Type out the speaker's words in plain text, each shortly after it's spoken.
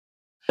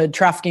A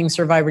trafficking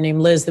survivor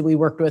named Liz that we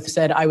worked with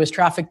said, I was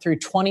trafficked through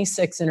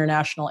 26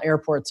 international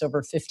airports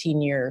over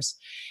 15 years.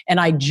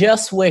 And I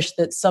just wish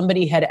that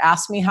somebody had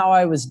asked me how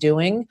I was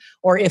doing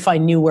or if I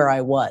knew where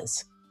I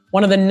was.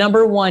 One of the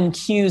number one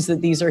cues that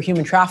these are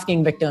human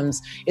trafficking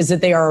victims is that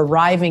they are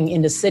arriving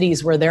into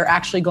cities where they're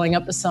actually going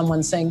up to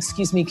someone saying,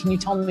 excuse me, can you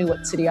tell me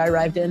what city I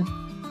arrived in?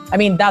 I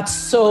mean, that's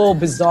so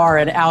bizarre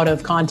and out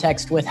of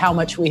context with how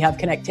much we have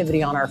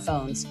connectivity on our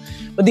phones.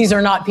 But these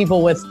are not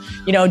people with,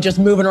 just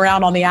moving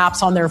around on the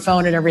apps on their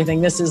phone and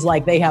everything. This is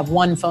like they have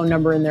one phone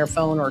number in their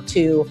phone or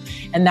two,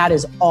 and that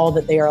is all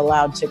that they are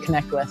allowed to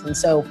connect with. And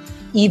so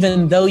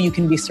even though you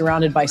can be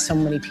surrounded by so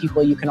many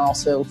people, you can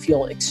also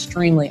feel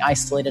extremely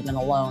isolated and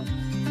alone.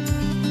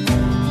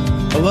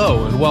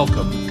 Hello and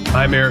welcome.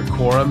 I'm Eric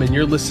Corum, and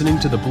you're listening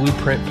to the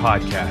Blueprint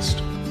Podcast,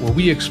 where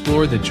we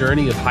explore the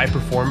journey of high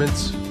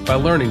performance by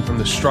learning from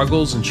the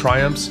struggles and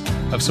triumphs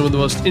of some of the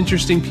most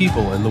interesting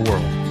people in the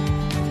world.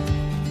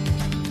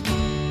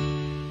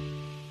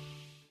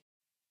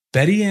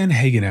 Betty Ann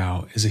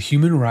Hagenau is a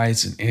human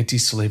rights and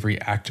anti-slavery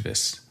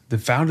activist that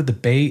founded the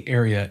Bay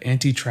Area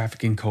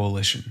Anti-Trafficking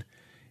Coalition.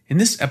 In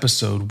this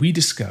episode, we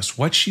discuss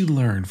what she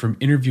learned from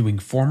interviewing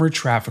former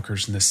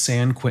traffickers in the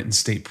San Quentin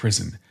State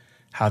Prison,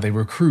 how they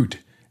recruit,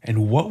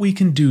 and what we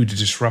can do to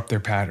disrupt their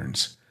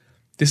patterns.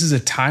 This is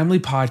a timely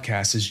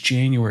podcast as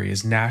January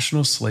is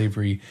National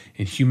Slavery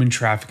and Human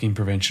Trafficking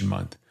Prevention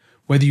Month.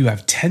 Whether you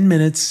have 10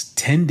 minutes,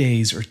 10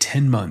 days, or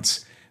 10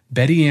 months,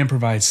 Betty Ann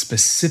provides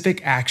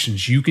specific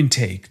actions you can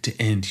take to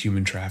end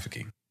human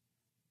trafficking.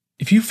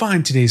 If you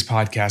find today's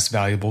podcast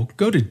valuable,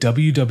 go to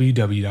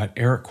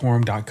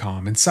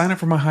www.ericcorum.com and sign up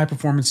for my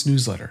high-performance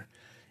newsletter.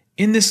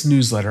 In this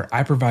newsletter,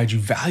 I provide you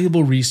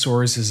valuable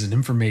resources and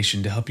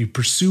information to help you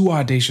pursue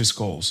audacious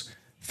goals,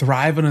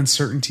 thrive on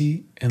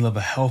uncertainty, and live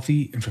a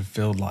healthy and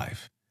fulfilled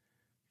life.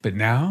 But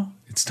now,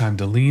 it's time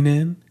to lean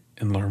in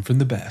and learn from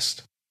the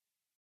best.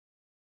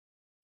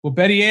 Well,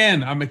 Betty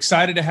Ann, I'm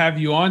excited to have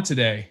you on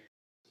today.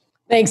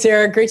 Thanks,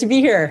 Eric. Great to be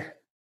here.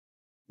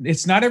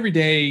 It's not every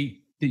day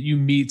that you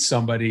meet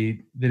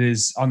somebody that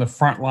is on the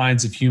front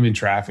lines of human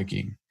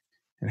trafficking.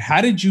 And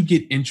how did you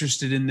get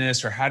interested in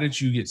this, or how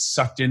did you get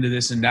sucked into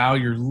this? And now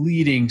you're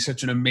leading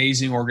such an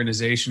amazing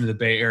organization in the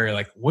Bay Area.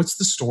 Like, what's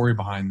the story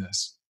behind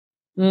this?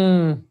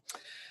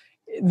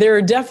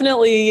 There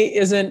definitely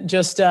isn't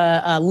just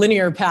a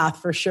linear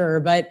path for sure.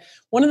 But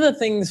one of the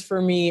things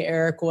for me,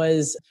 Eric,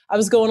 was I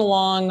was going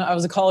along. I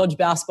was a college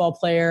basketball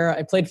player.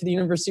 I played for the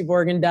University of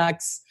Oregon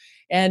Ducks.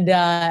 And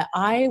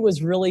I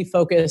was really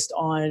focused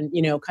on,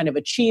 kind of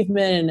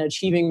achievement and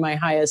achieving my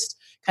highest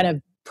kind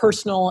of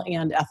personal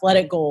and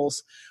athletic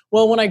goals.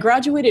 Well, when I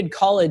graduated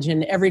college,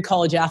 and every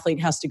college athlete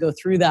has to go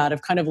through that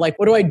of kind of like,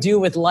 what do I do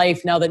with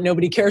life now that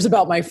nobody cares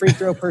about my free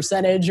throw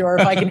percentage or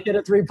if I can hit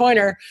a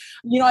three-pointer?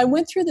 I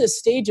went through this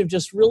stage of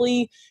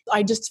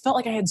I just felt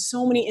like I had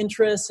so many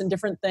interests and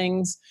different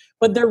things.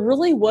 But there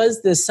really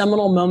was this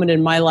seminal moment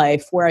in my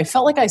life where I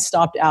felt like I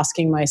stopped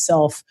asking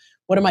myself,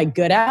 what am I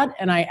good at?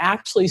 And I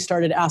actually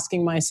started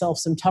asking myself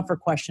some tougher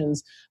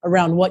questions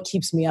around what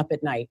keeps me up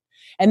at night.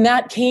 And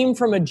that came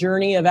from a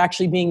journey of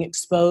actually being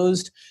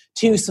exposed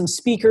to some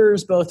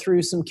speakers, both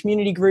through some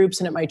community groups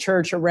and at my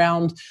church,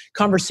 around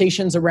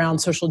conversations around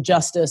social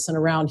justice and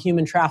around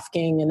human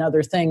trafficking and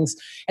other things.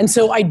 And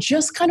so I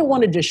just kind of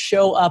wanted to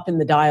show up in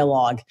the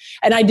dialogue.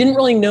 And I didn't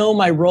really know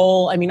my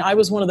role. I mean, I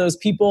was one of those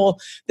people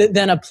that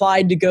then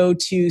applied to go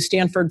to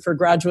Stanford for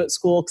graduate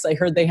school because I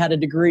heard they had a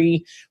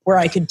degree where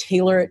I could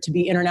tailor it to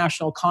be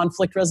international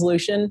conflict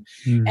resolution.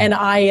 And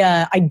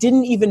I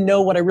didn't even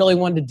know what I really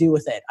wanted to do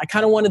with it. I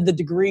kind of wanted the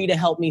degree to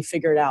help me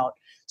figure it out.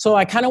 So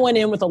I kind of went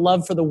in with a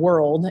love for the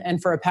world and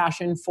for a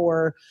passion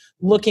for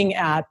looking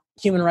at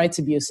human rights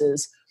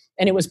abuses.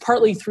 And it was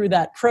partly through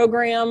that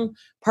program,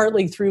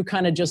 partly through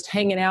kind of just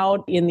hanging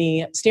out in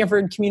the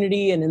Stanford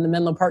community and in the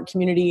Menlo Park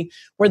community,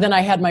 where then I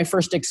had my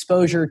first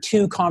exposure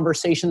to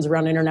conversations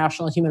around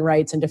international human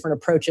rights and different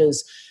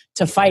approaches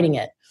to fighting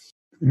it.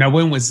 Now,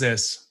 when was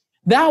this?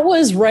 That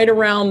was right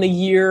around the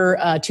year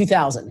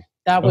 2000.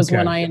 That was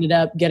when I ended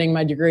up getting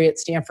my degree at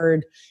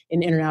Stanford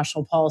in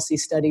international policy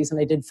studies. And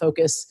I did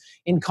focus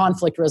in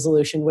conflict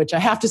resolution, which I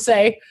have to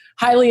say,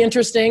 highly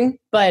interesting,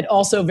 but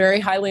also very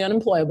highly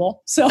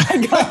unemployable. So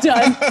I got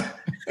done.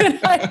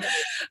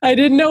 I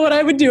didn't know what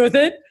I would do with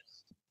it.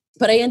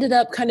 But I ended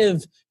up kind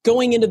of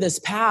going into this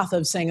path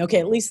of saying, okay,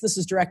 at least this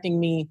is directing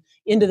me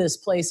into this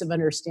place of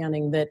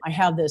understanding that I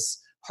have this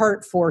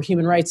heart for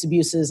human rights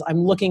abuses.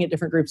 I'm looking at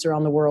different groups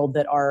around the world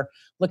that are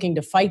looking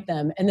to fight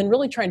them, and then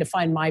really trying to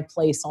find my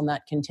place on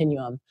that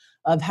continuum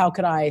of how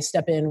could I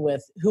step in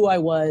with who I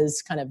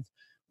was, kind of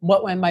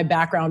what my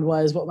background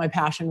was, what my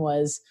passion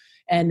was,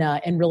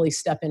 and really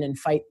step in and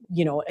fight,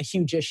 a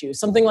huge issue.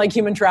 Something like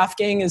human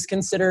trafficking is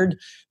considered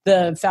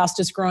the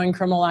fastest growing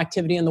criminal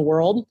activity in the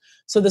world.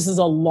 So this is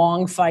a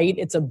long fight.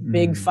 It's a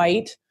big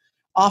fight.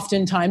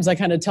 Oftentimes I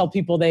kind of tell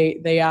people,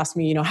 they ask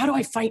me, how do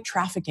I fight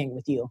trafficking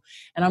with you?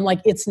 And I'm like,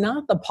 it's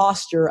not the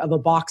posture of a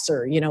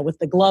boxer, with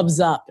the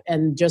gloves up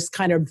and just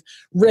kind of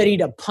ready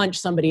to punch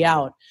somebody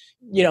out.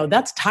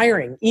 that's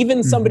tiring.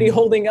 Even somebody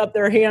holding up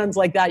their hands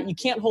like that, you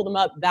can't hold them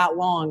up that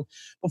long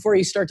before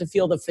you start to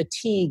feel the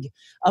fatigue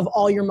of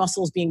all your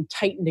muscles being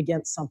tightened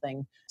against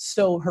something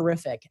so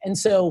horrific. And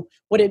so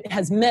what it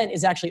has meant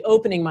is actually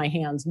opening my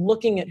hands,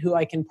 looking at who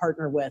I can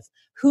partner with,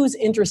 who's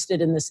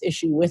interested in this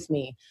issue with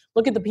me,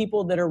 look at the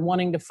people that are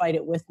wanting to fight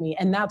it with me.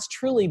 And that's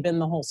truly been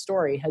the whole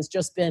story, has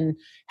just been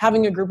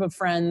having a group of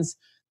friends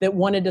that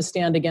wanted to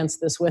stand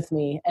against this with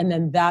me, and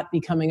then that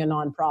becoming a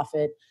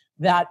nonprofit,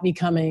 that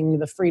becoming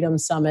the Freedom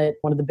Summit,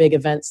 one of the big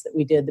events that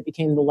we did that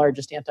became the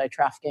largest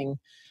anti-trafficking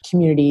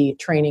community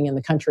training in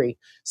the country.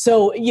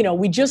 So,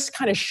 we just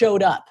kind of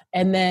showed up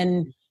and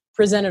then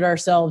presented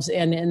ourselves,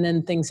 and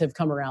then things have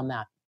come around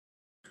that.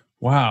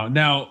 Wow.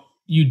 Now,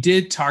 you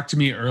did talk to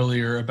me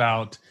earlier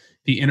about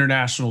the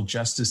International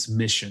Justice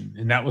Mission,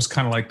 and that was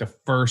kind of like the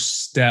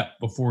first step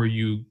before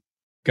you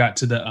got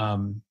to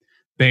the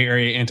Bay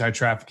Area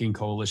Anti-Trafficking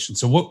Coalition.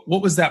 So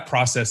what was that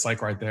process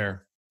like right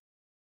there?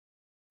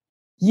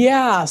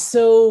 Yeah,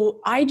 so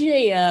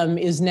IJM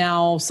is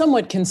now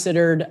somewhat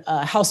considered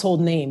a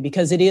household name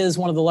because it is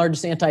one of the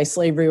largest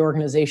anti-slavery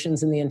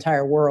organizations in the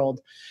entire world.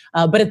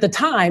 But at the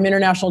time,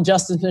 International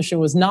Justice Mission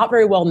was not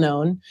very well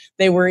known.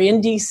 They were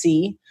in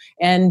DC,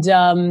 and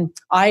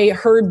I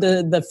heard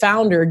the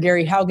founder,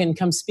 Gary Haugen,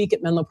 come speak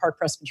at Menlo Park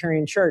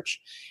Presbyterian Church.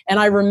 And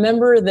I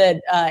remember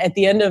that at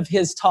the end of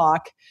his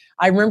talk,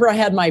 I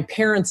had my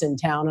parents in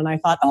town, and I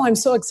thought, I'm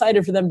so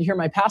excited for them to hear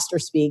my pastor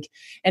speak.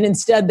 And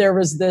instead, there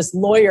was this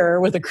lawyer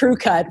with a crew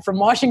cut from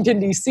Washington,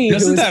 D.C.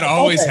 Doesn't that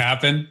always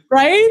happen?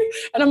 Right?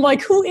 And I'm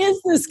like, who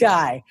is this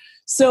guy?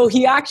 So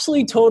he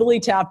actually totally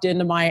tapped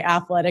into my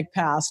athletic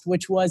past,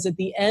 which was at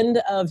the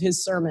end of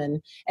his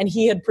sermon. And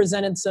he had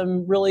presented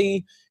some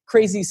really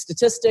crazy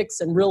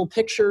statistics and real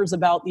pictures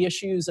about the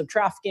issues of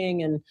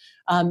trafficking and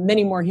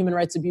many more human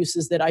rights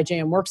abuses that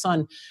IJM works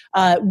on.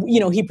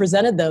 He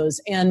presented those.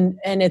 And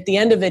at the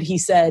end of it, he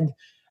said,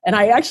 and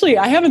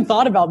I haven't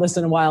thought about this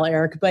in a while,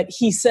 Eric, but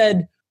he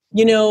said,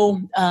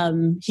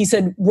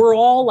 we're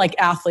all like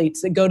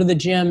athletes that go to the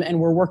gym and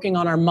we're working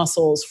on our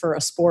muscles for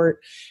a sport.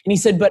 And he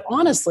said, but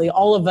honestly,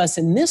 all of us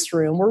in this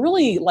room, we're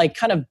really like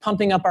kind of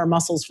pumping up our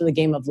muscles for the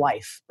game of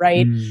life,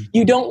 right?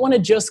 You don't want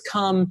to just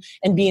come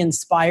and be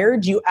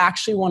inspired. You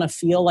actually want to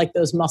feel like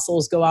those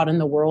muscles go out in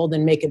the world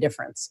and make a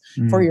difference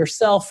for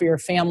yourself, for your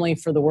family,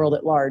 for the world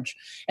at large.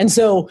 And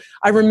so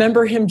I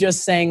remember him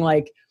just saying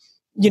like,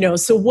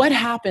 so what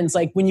happens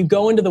like when you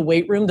go into the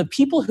weight room, the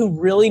people who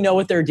really know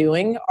what they're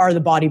doing are the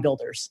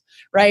bodybuilders,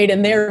 right?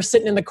 And they're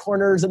sitting in the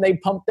corners and they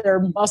pump their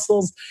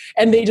muscles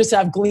and they just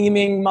have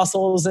gleaming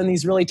muscles and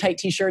these really tight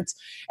t-shirts.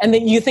 And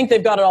then you think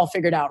they've got it all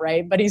figured out,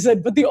 right? But he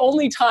said, but the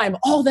only time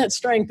all that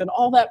strength and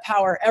all that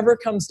power ever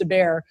comes to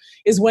bear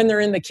is when they're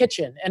in the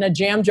kitchen and a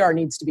jam jar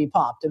needs to be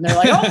popped. And they're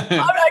like,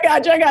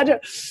 I gotcha.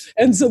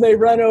 And so they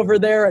run over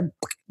there and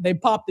they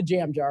pop the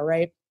jam jar,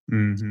 right?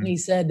 And he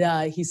said,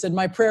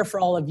 my prayer for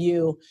all of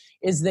you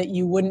is that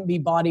you wouldn't be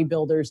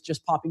bodybuilders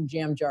just popping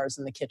jam jars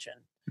in the kitchen.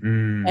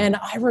 And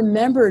I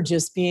remember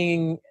just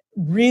being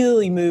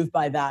really moved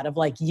by that of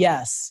like,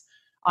 yes,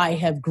 I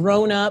have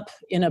grown up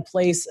in a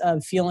place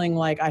of feeling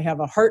like I have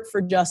a heart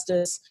for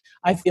justice.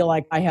 I feel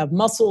like I have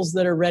muscles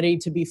that are ready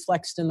to be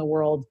flexed in the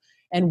world.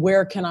 And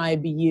where can I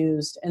be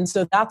used? And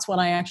so that's when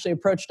I actually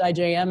approached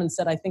IJM and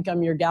said, I think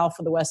I'm your gal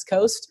for the West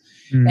Coast.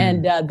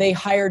 And they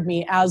hired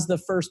me as the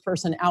first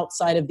person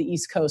outside of the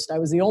East Coast. I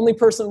was the only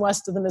person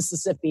west of the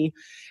Mississippi.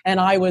 And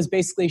I was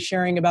basically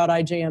sharing about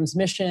IJM's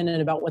mission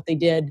and about what they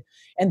did.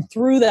 And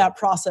through that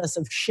process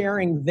of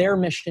sharing their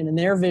mission and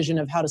their vision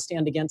of how to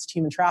stand against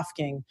human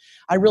trafficking,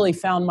 I really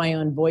found my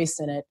own voice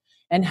in it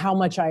and how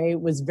much I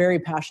was very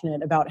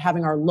passionate about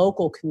having our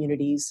local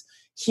communities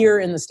here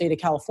in the state of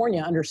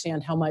California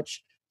understand how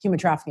much human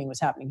trafficking was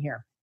happening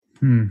here.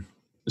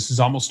 This is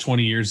almost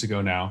 20 years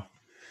ago now.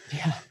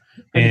 Yeah.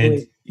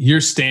 And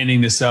you're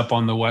standing this up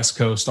on the West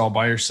Coast all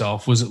by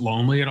yourself. Was it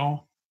lonely at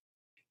all?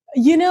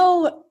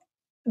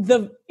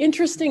 The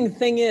interesting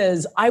thing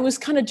is I was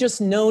kind of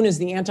just known as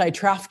the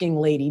anti-trafficking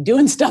lady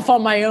doing stuff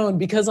on my own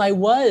because I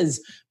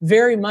was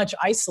very much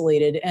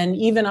isolated. And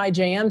even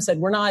IJM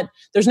said,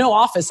 there's no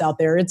office out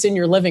there. It's in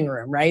your living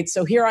room, right?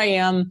 So here I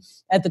am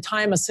at the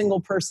time, a single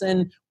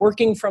person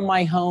working from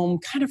my home,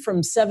 kind of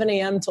from 7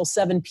 a.m. till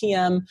 7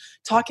 p.m.,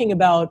 talking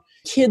about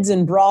kids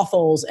in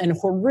brothels and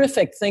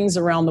horrific things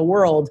around the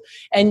world.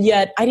 And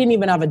yet I didn't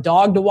even have a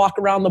dog to walk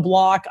around the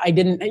block.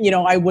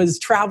 I was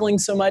traveling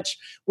so much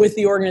with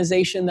the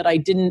organization that I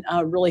didn't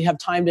really have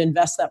time to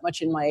invest that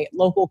much in my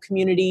local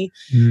community.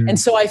 And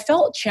so I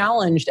felt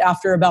challenged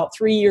after about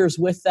 3 years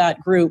with that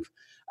group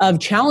of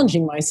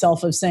challenging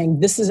myself, of saying,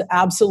 this is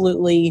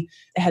absolutely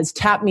has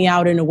tapped me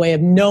out in a way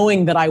of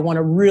knowing that I want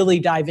to really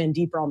dive in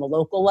deeper on the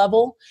local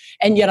level.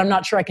 And yet I'm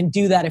not sure I can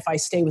do that if I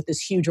stay with this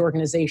huge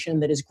organization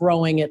that is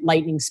growing at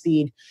lightning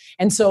speed.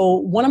 And so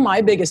one of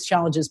my biggest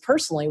challenges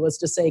personally was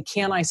to say,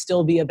 can I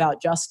still be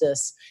about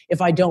justice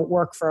if I don't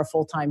work for a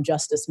full-time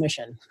justice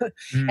mission?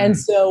 And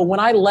so when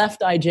I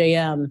left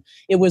IJM,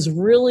 it was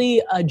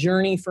really a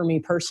journey for me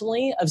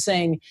personally of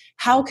saying,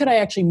 how could I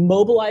actually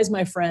mobilize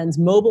my friends,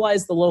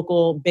 mobilize the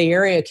local Bay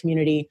Area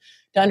community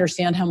to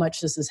understand how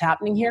much this is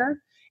happening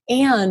here.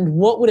 And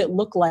what would it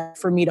look like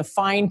for me to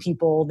find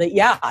people that,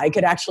 yeah, I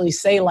could actually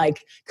say,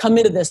 like, come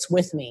into this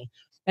with me.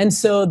 And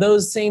so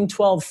those same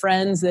 12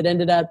 friends that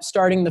ended up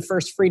starting the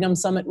first Freedom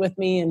Summit with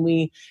me, and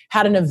we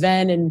had an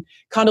event, and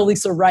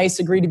Condoleezza Rice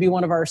agreed to be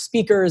one of our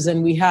speakers,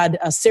 and we had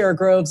Sarah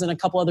Groves and a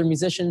couple other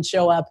musicians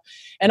show up,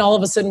 and all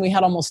of a sudden we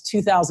had almost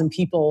 2,000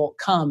 people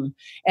come.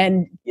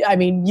 And I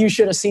mean, you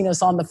should have seen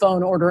us on the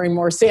phone ordering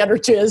more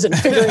sandwiches and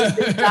figuring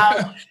things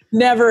out.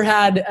 Never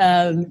had,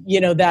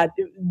 that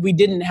we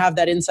didn't have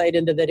that insight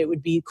into that it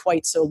would be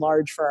quite so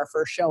large for our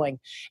first showing.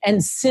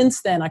 And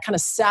since then, I kind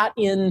of sat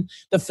in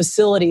the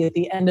facility at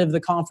the end of the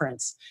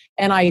conference,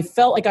 and I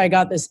felt like I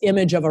got this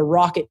image of a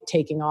rocket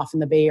taking off in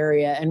the Bay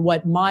Area. And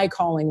what my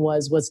calling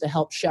was to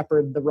help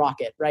shepherd the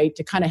rocket, right?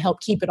 To kind of help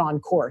keep it on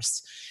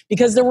course.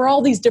 Because there were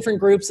all these different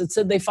groups that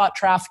said they fought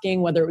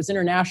trafficking, whether it was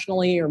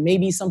internationally or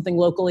maybe something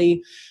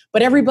locally.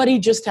 But everybody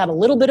just had a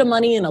little bit of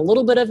money and a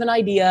little bit of an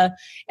idea.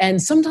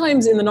 And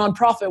sometimes in the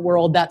nonprofit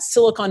world, that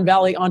Silicon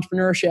Valley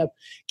entrepreneurship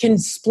can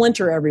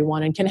splinter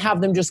everyone and can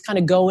have them just kind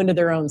of go into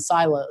their own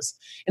silos.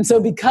 And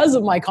so because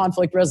of my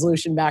conflict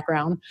resolution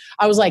background,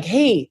 I was like,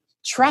 hey,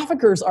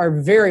 traffickers are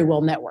very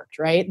well networked,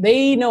 right?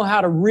 They know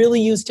how to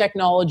really use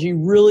technology,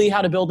 really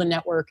how to build a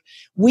network.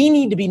 We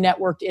need to be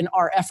networked in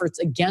our efforts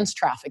against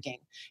trafficking.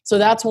 So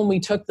that's when we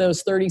took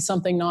those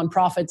 30-something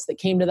nonprofits that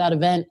came to that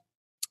event,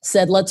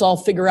 said, let's all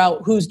figure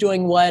out who's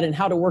doing what and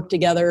how to work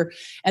together.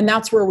 And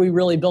that's where we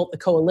really built the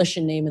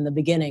coalition name in the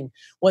beginning,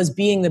 was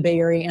being the Bay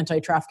Area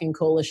Anti-Trafficking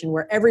Coalition,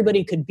 where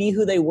everybody could be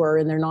who they were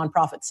in their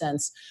nonprofit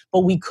sense,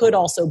 but we could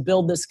also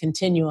build this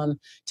continuum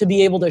to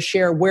be able to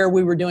share where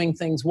we were doing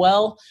things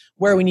well,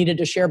 where we needed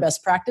to share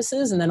best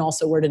practices, and then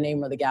also where to name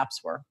where the gaps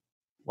were.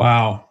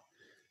 Wow.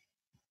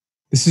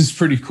 This is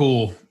pretty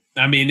cool.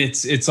 I mean,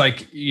 it's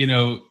like,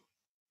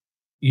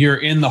 you're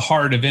in the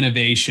heart of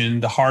innovation,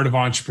 the heart of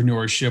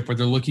entrepreneurship, where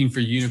they're looking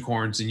for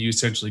unicorns, and you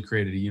essentially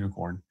created a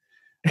unicorn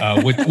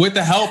with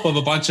the help of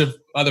a bunch of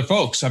other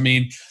folks. I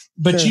mean,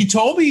 but sure. You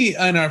told me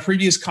in our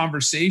previous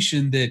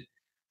conversation that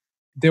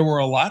there were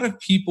a lot of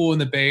people in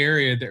the Bay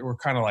Area that were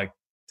kind of like,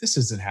 this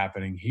isn't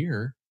happening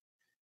here.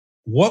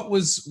 What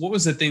was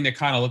the thing that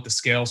kind of let the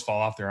scales fall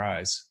off their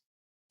eyes?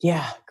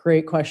 Yeah,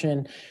 great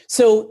question.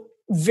 So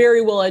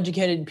very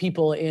well-educated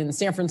people in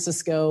San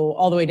Francisco,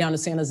 all the way down to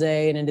San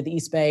Jose and into the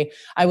East Bay,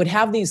 I would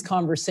have these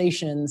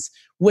conversations,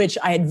 which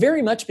I had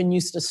very much been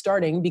used to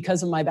starting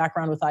because of my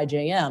background with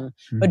IJM.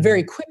 Mm-hmm. But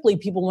very quickly,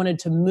 people wanted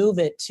to move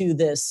it to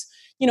this,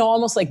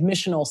 almost like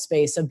missional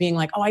space of being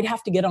like, oh, I'd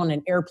have to get on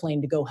an airplane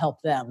to go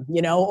help them,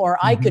 or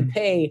I could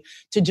pay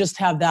to just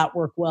have that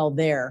work well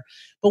there.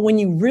 But when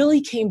you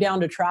really came down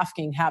to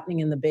trafficking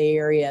happening in the Bay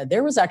Area,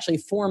 there was actually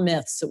 4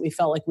 myths that we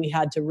felt like we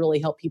had to really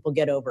help people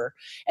get over.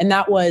 And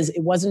that was,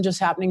 it wasn't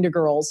just happening to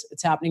girls,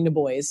 it's happening to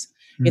boys.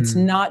 It's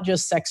not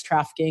just sex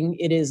trafficking.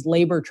 It is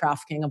labor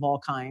trafficking of all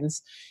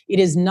kinds. It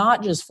is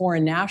not just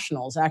foreign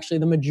nationals. Actually,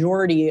 the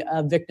majority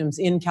of victims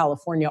in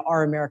California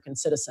are American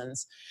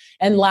citizens.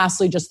 And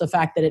lastly, just the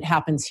fact that it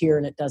happens here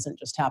and it doesn't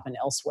just happen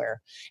elsewhere.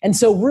 And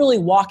so really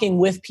walking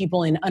with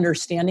people and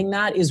understanding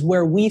that is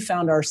where we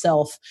found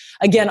ourselves.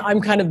 Again, I'm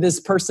kind of this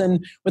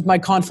person with my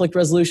conflict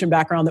resolution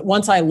background that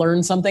once I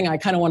learn something, I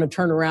kind of want to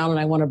turn around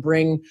and I want to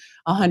bring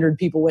 100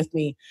 people with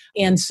me.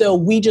 And so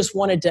we just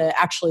wanted to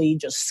actually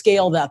just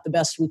scale that the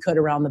best we could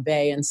around the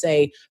Bay and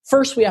say,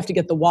 first, we have to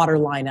get the water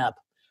line up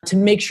to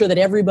make sure that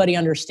everybody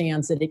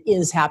understands that it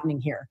is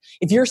happening here.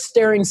 If you're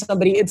staring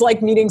somebody, it's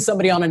like meeting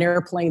somebody on an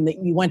airplane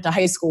that you went to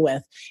high school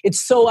with. It's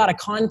so out of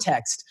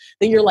context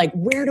that you're like,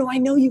 where do I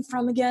know you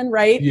from again,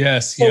 right?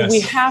 Yes, so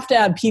we have to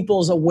have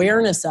people's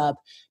awareness up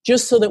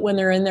just so that when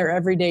they're in their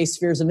everyday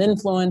spheres of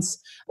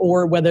influence,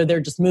 or whether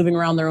they're just moving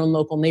around their own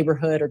local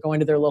neighborhood or going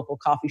to their local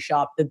coffee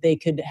shop, that they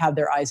could have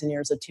their eyes and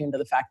ears attuned to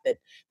the fact that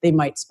they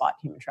might spot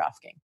human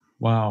trafficking.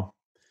 Wow.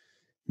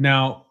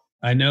 Now,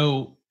 I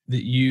know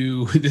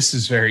that this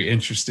is very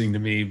interesting to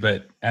me,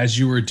 but as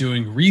you were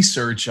doing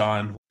research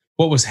on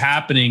what was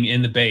happening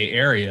in the Bay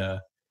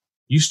Area,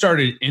 you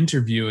started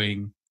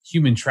interviewing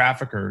human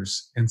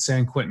traffickers in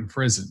San Quentin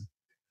prison.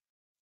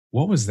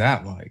 What was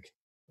that like?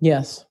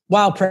 Yes.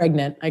 While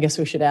pregnant, I guess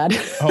we should add.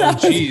 Oh,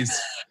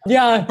 geez.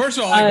 Yeah. First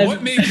of all,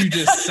 what made you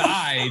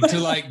decide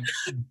to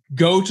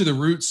go to the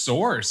root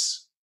source?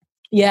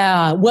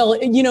 Yeah. Well,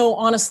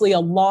 honestly,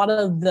 a lot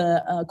of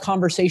the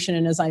conversation,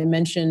 and as I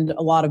mentioned,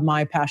 a lot of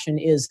my passion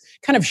is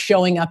kind of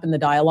showing up in the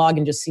dialogue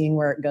and just seeing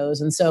where it goes.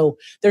 And so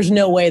there's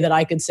no way that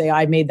I could say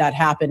I made that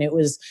happen. It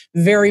was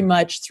very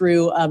much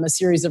through a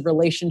series of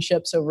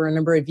relationships over a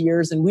number of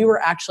years. And we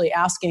were actually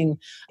asking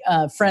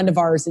a friend of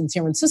ours in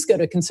San Francisco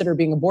to consider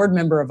being a board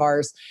member of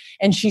ours.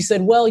 And she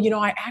said, well,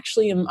 I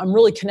actually I'm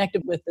really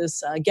connected with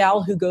this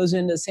gal who goes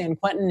into San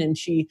Quentin, and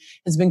she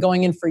has been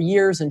going in for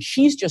years, and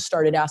she's just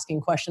started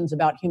asking questions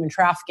about human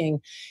trafficking.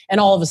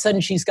 And all of a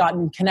sudden she's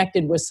gotten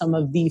connected with some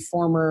of the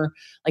former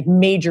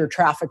major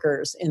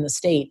traffickers in the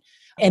state.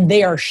 And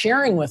they are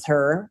sharing with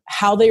her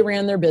how they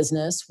ran their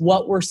business,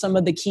 what were some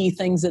of the key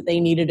things that they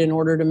needed in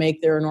order to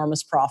make their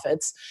enormous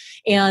profits.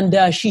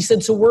 And she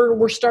said, so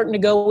we're starting to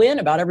go in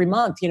about every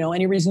month.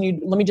 Any reason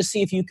let me just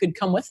see if you could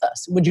come with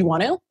us. Would you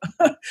want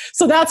to?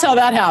 So that's how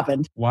that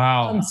happened.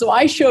 Wow. So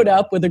I showed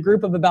up with a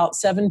group of about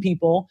 7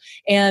 people,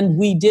 and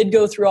we did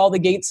go through all the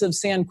gates of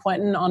San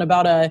Quentin on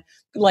about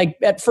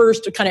at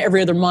first kind of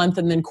every other month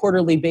and then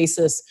quarterly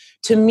basis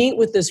to meet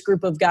with this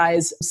group of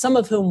guys, some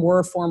of whom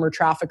were former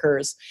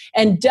traffickers.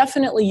 And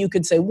definitely you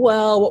could say,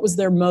 well, what was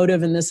their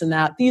motive and this and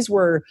that? These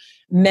were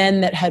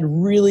men that had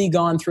really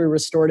gone through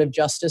restorative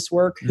justice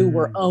work, who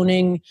were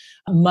owning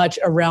much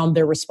around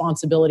their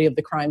responsibility of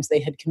the crimes they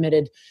had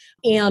committed,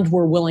 and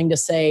were willing to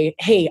say,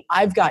 hey,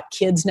 I've got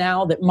kids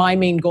now that my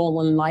main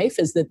goal in life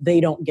is that they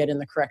don't get in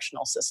the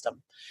correctional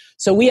system.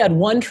 So we had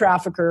one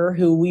trafficker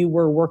who we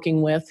were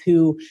working with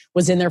who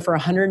was in there for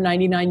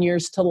 199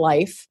 years to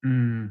life.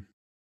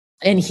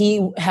 And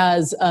he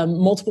has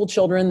multiple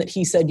children that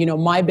he said,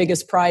 my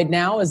biggest pride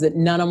now is that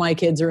none of my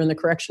kids are in the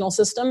correctional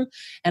system.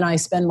 And I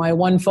spend my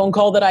one phone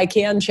call that I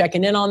can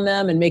checking in on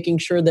them and making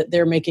sure that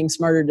they're making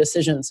smarter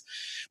decisions.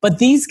 But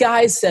these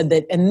guys said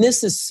that, and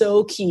this is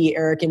so key,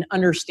 Eric, in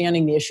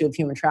understanding the issue of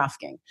human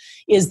trafficking,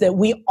 is that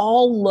we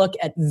all look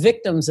at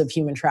victims of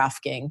human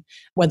trafficking,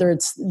 whether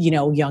it's,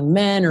 young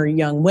men or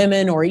young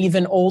women or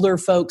even older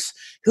folks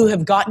who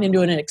have gotten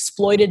into an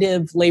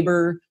exploitative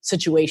labor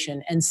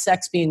situation, and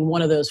sex being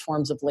one of those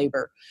forms of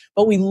labor.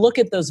 But we look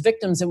at those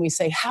victims and we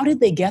say, how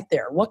did they get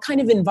there? What kind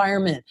of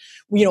environment?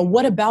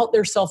 What about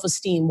their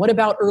self-esteem? What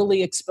about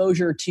early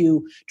exposure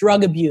to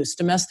drug abuse,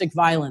 domestic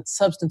violence,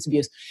 substance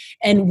abuse?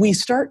 And we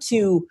start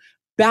to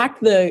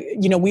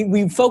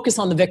we focus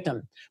on the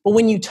victim. But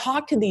when you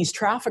talk to these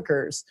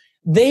traffickers,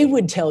 they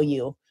would tell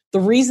you the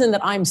reason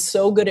that I'm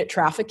so good at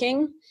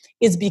trafficking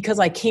is because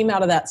I came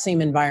out of that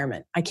same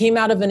environment. I came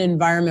out of an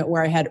environment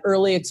where I had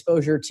early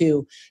exposure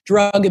to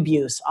drug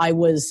abuse. I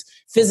was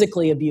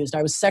physically abused.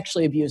 I was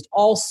sexually abused,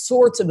 all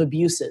sorts of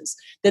abuses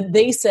that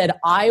they said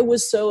I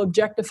was so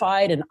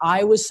objectified and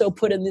I was so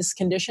put in this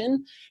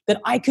condition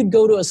that I could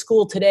go to a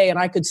school today and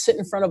I could sit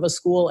in front of a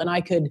school and I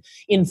could,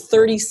 in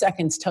 30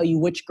 seconds, tell you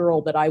which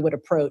girl that I would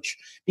approach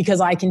because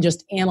I can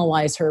just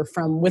analyze her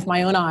with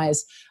my own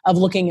eyes of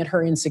looking at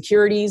her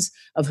insecurities,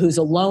 of who's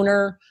a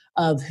loner,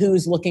 of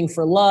who's looking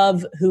for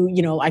love,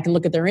 I can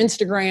look at their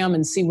Instagram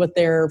and see what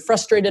they're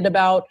frustrated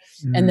about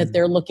and that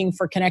they're looking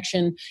for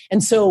connection.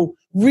 And so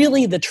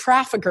really the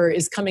trafficker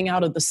is coming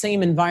out of the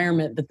same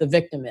environment that the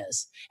victim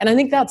is. And I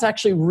think that's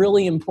actually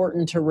really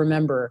important to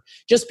remember,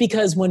 just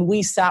because when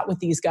we sat with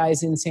these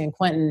guys in San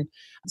Quentin,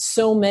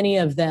 so many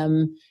of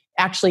them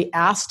actually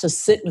asked to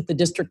sit with the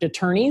district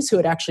attorneys who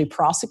had actually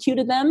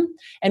prosecuted them.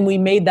 And we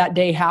made that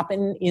day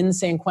happen in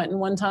San Quentin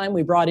one time.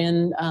 We brought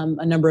in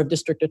a number of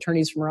district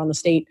attorneys from around the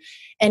state.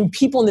 And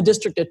people in the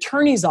district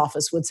attorney's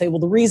office would say, well,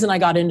 the reason I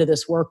got into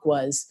this work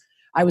was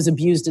I was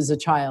abused as a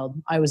child.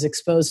 I was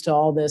exposed to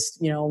all this,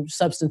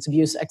 substance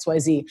abuse,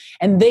 XYZ.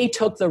 And they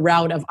took the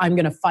route of, I'm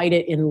going to fight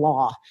it in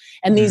law.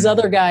 And these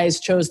other guys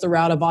chose the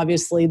route of,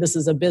 obviously, this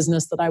is a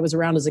business that I was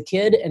around as a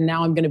kid, and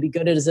now I'm going to be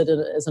good at it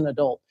as an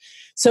adult.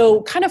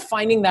 So kind of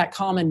finding that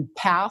common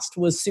past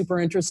was super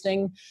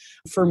interesting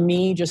for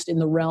me, just in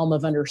the realm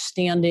of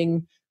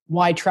understanding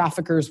why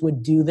traffickers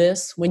would do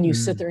this. When you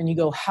sit there and you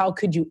go, how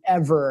could you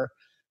ever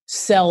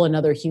sell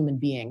another human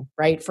being,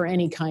 right, for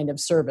any kind of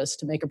service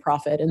to make a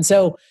profit? And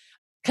so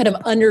kind of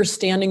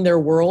understanding their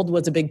world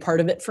was a big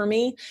part of it for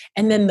me.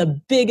 And then the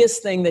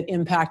biggest thing that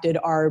impacted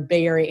our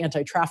Bay Area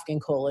Anti-Trafficking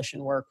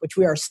Coalition work, which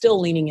we are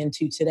still leaning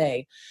into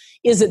today,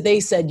 is that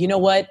they said, you know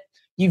what,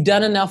 you've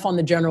done enough on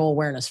the general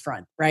awareness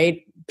front,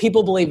 right?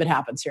 People believe it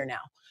happens here now.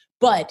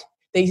 But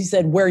they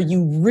said where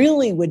you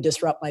really would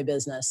disrupt my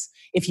business,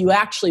 if you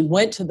actually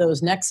went to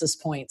those nexus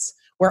points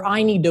where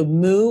I need to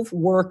move,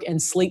 work, and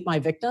sleep my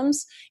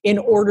victims in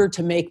order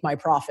to make my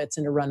profits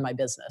and to run my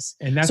business.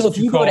 And that's so what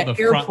if you call go to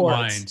the airports, front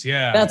lines.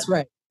 Yeah, that's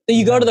right. So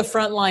you go to the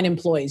frontline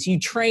employees, you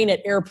train at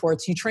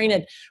airports, you train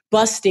at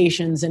bus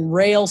stations and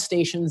rail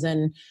stations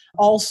and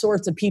all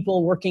sorts of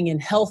people working in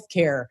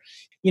healthcare.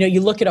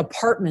 You look at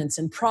apartments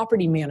and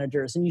property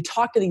managers and you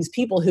talk to these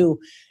people who,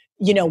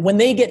 when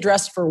they get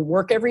dressed for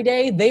work every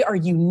day, they are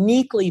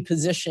uniquely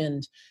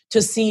positioned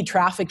to see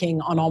trafficking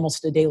on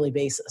almost a daily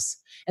basis.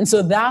 And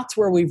so that's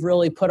where we've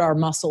really put our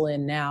muscle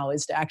in now,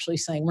 is to actually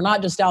saying, we're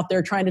not just out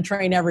there trying to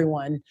train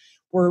everyone.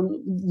 We're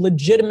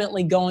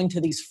legitimately going to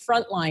these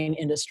frontline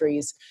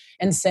industries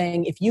and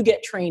saying, if you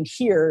get trained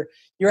here,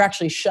 you're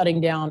actually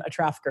shutting down a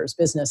trafficker's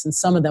business, and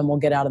some of them will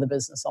get out of the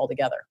business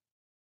altogether.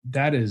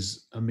 That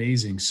is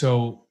amazing.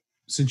 So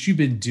since you've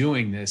been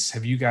doing this,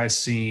 have you guys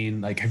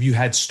seen, have you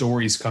had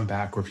stories come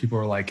back where people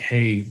are like,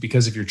 hey,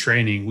 because of your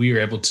training, we were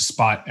able to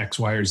spot X,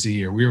 Y, or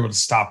Z, or we were able to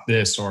stop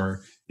this,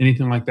 or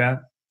anything like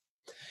that?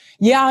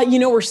 Yeah,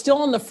 we're still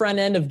on the front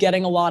end of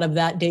getting a lot of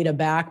that data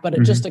back, but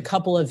just a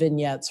couple of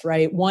vignettes,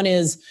 right? One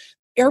is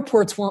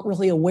airports weren't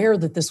really aware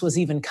that this was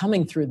even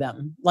coming through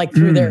them,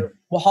 through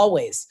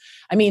hallways.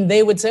 I mean,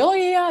 they would say, oh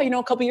yeah,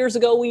 a couple years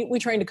ago, we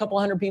trained a couple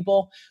hundred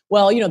people.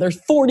 Well, there's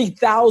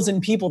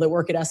 40,000 people that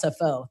work at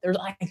SFO.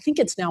 I think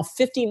it's now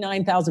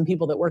 59,000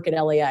 people that work at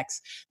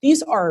LAX.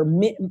 These are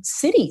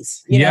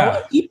cities,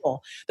 of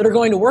people that are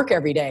going to work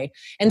every day.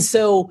 And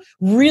so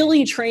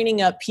really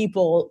training up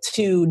people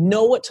to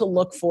know what to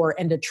look for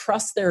and to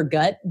trust their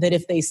gut, that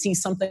if they see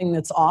something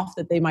that's off,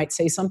 that they might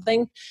say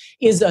something,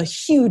 is a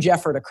huge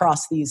effort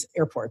across these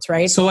airports,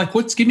 right? So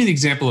give me an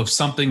example of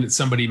something that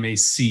somebody may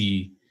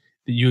see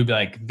that you would be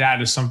like,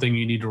 that is something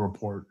you need to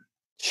report.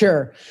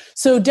 Sure.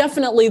 So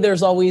definitely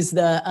there's always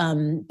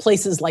the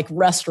places like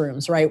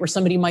restrooms, right? Where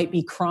somebody might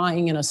be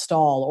crying in a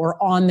stall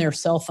or on their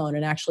cell phone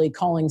and actually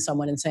calling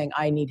someone and saying,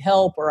 I need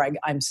help, or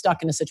I'm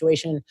stuck in a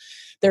situation.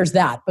 There's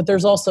that. But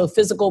there's also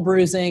physical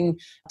bruising,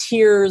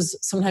 tears.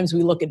 Sometimes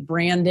we look at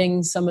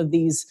branding. Some of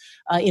these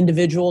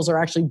individuals are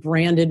actually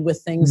branded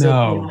with things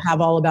that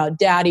have all about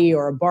daddy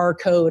or a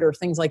barcode or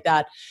things like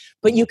that.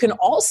 But you can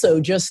also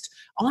just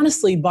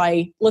honestly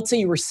let's say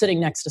you were sitting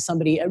next to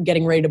somebody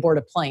getting ready to board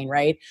a plane,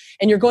 right?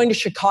 And you're going to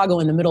Chicago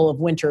in the middle of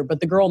winter,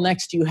 but the girl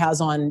next to you has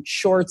on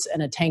shorts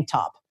and a tank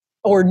top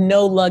or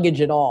no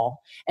luggage at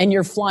all. And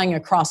you're flying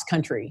across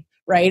country,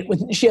 right?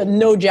 She had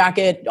no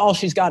jacket. All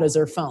she's got is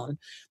her phone.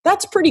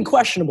 That's pretty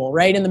questionable,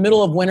 right? In the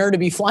middle of winter to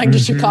be flying to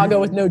Chicago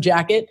with no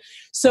jacket.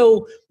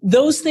 So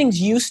those things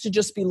used to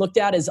just be looked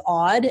at as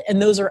odd.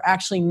 And those are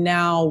actually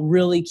now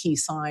really key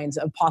signs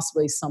of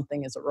possibly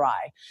something is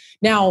awry.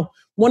 Now,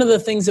 one of the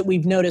things that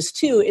we've noticed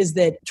too is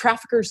that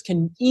traffickers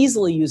can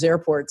easily use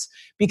airports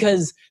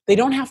because they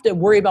don't have to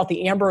worry about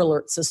the Amber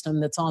Alert system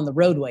that's on the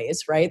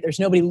roadways, right? There's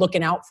nobody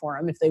looking out for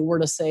them if they were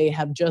to say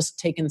have just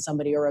taken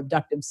somebody or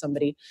abducted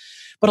somebody.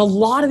 But a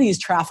lot of these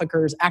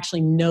traffickers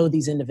actually know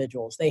these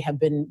individuals. They have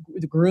been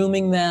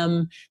grooming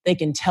them. They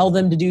can tell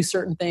them to do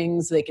certain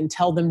things. They can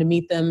tell them to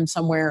meet them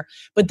somewhere.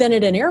 But then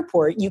at an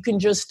airport, you can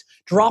just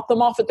drop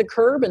them off at the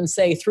curb and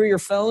say through your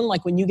phone,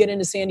 like when you get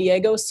into San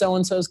Diego,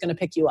 so-and-so is going to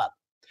pick you up.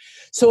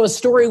 So a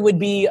story would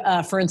be,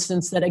 for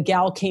instance, that a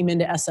gal came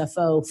into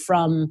SFO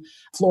from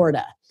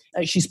Florida.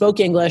 She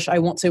spoke English. I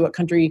won't say what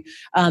country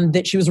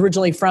that she was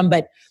originally from,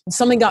 but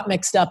something got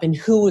mixed up in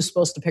who was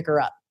supposed to pick her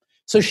up.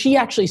 So she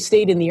actually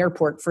stayed in the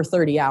airport for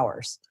 30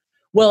 hours.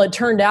 Well, it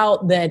turned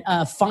out that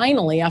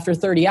finally, after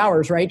 30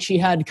 hours, right, she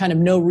had kind of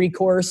no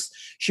recourse.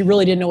 She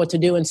really didn't know what to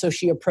do. And so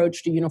she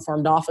approached a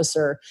uniformed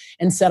officer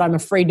and said, I'm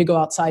afraid to go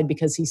outside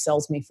because he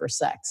sells me for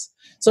sex.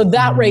 So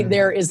that right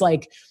there is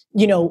like,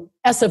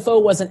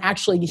 SFO wasn't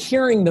actually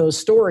hearing those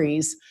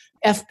stories.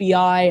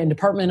 FBI and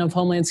Department of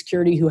Homeland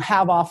Security, who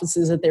have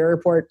offices at the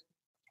airport,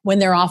 when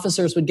their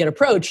officers would get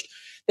approached,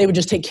 they would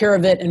just take care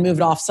of it and move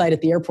it off-site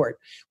at the airport.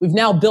 We've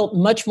now built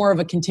much more of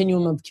a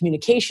continuum of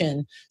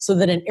communication so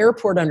that an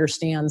airport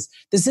understands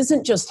this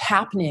isn't just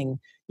happening,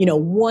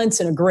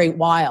 once in a great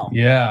while.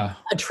 Yeah.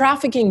 A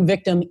trafficking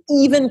victim,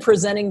 even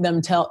presenting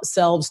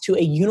themselves to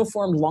a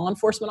uniformed law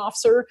enforcement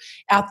officer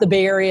at the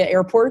Bay Area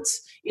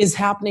airports, is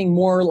happening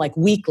more like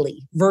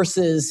weekly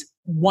versus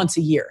once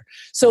a year.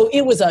 So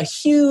it was a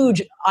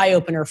huge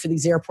eye-opener for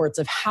these airports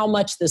of how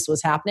much this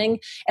was happening.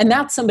 And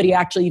that's somebody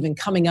actually even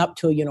coming up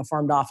to a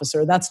uniformed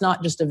officer. That's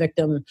not just a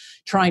victim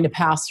trying to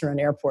pass through an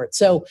airport.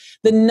 So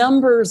the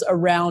numbers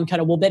around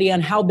kind of, well, Betty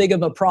Ann, how big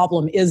of a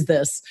problem is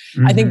this?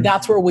 I think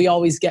that's where we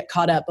always get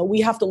caught up. But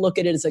we have to look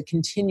at it as a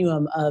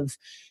continuum of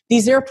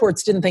these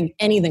airports didn't think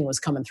anything was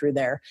coming through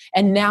there.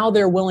 And now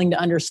they're willing to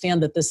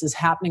understand that this is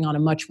happening on a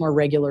much more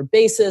regular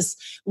basis,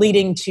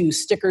 leading to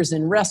stickers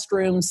in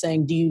restrooms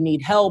saying, do you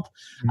need help?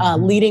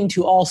 Leading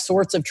to all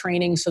sorts of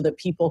training so that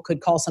people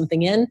could call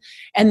something in.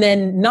 And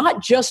then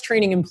not just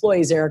training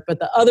employees, Eric, but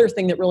the other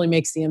thing that really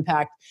makes the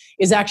impact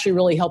is actually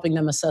really helping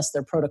them assess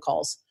their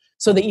protocols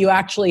so that you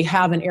actually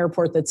have an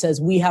airport that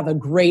says, we have a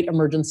great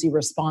emergency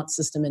response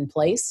system in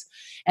place.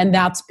 And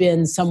that's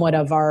been somewhat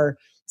of our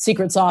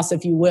secret sauce,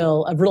 if you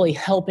will, of really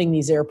helping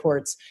these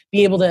airports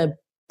be able to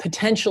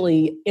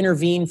potentially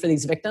intervene for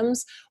these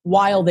victims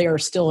while they are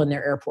still in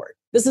their airport.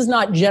 This is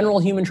not general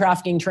human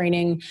trafficking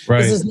training.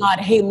 Right. This is not,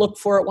 hey, look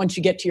for it once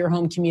you get to your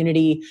home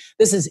community.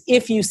 This is,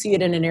 if you see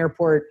it in an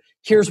airport,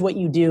 here's what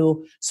you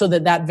do so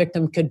that that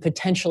victim could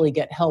potentially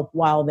get help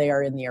while they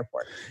are in the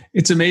airport.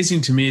 It's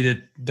amazing to me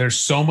that there's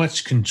so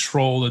much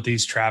control that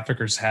these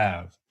traffickers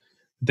have.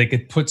 They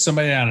could put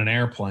somebody on an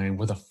airplane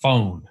with a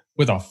phone,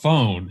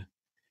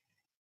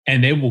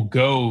 and they will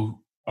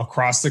go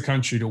across the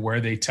country to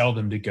where they tell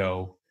them to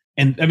go.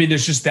 And I mean,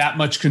 there's just that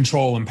much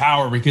control and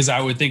power, because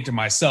I would think to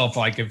myself,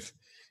 like if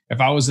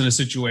I was in a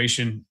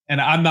situation, and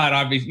I'm not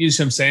obvious, you know what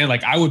I'm saying?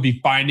 Like I would be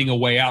finding a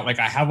way out. Like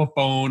I have a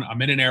phone,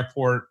 I'm in an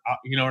airport,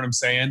 you know what I'm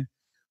saying?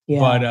 Yeah.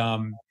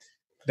 But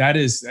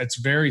that's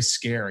very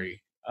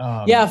scary.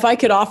 Yeah, if I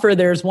could offer,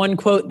 there's one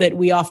quote that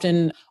we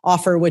often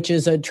offer, which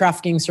is a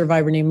trafficking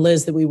survivor named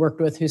Liz that we worked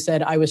with, who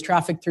said, I was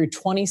trafficked through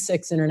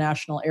 26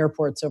 international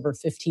airports over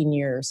 15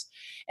 years.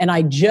 And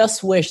I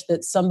just wish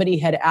that somebody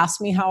had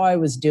asked me how I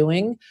was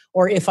doing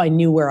or if I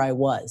knew where I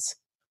was.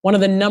 One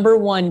of the number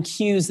one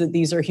cues that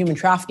these are human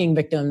trafficking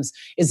victims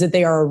is that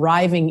they are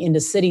arriving into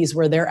cities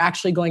where they're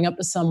actually going up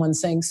to someone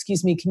saying,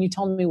 "Excuse me, can you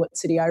tell me what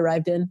city I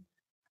arrived in?"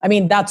 I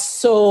mean, that's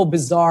so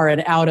bizarre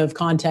and out of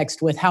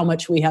context with how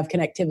much we have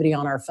connectivity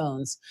on our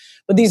phones.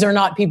 But these are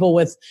not people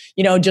with,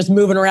 just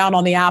moving around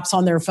on the apps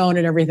on their phone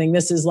and everything.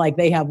 This is like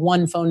they have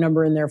one phone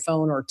number in their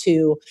phone or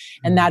two,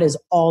 and that is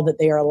all that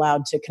they are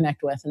allowed to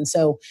connect with. And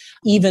so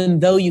even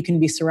though you can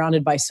be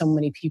surrounded by so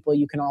many people,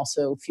 you can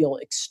also feel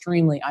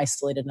extremely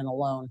isolated and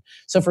alone.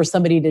 So for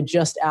somebody to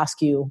just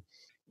ask you,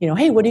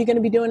 hey, what are you going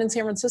to be doing in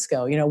San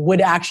Francisco?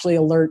 Would actually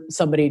alert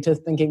somebody to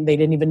thinking they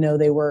didn't even know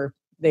they were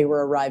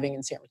arriving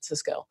in San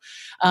Francisco.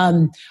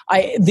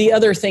 The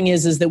other thing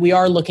is that we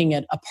are looking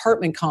at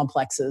apartment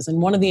complexes.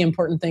 And one of the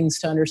important things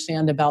to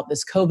understand about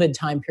this COVID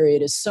time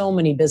period is so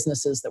many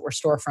businesses that were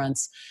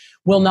storefronts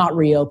will not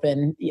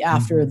reopen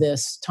after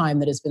this time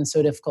that has been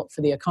so difficult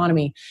for the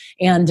economy.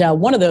 And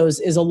one of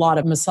those is a lot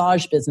of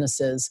massage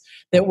businesses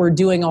that were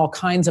doing all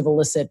kinds of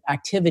illicit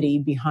activity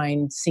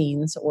behind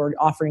scenes or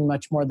offering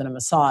much more than a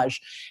massage.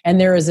 And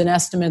there is an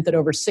estimate that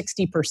over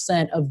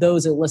 60% of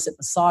those illicit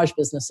massage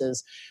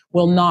businesses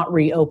will not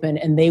reopen,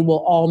 and they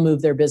will all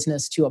move their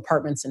business to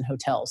apartments and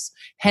hotels.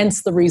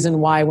 Hence the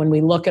reason why when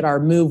we look at our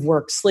move,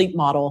 work, sleep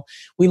model,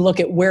 we look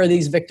at where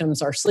these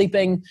victims are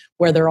sleeping,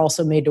 where they're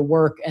also made to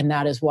work, and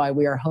that is why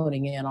we are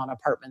honing in on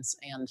apartments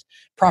and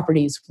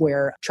properties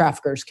where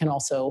traffickers can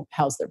also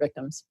house their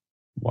victims.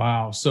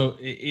 Wow. So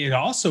it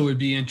also would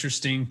be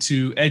interesting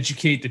to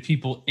educate the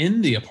people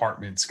in the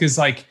apartments. Because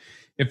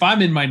if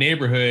I'm in my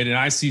neighborhood and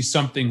I see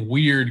something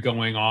weird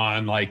going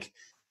on,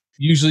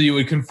 usually you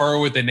would confer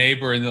with the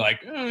neighbor and they're like,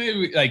 oh,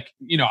 maybe,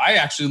 I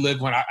actually lived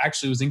when I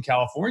actually was in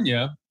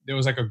California. There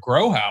was a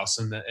grow house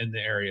in the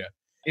area.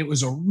 It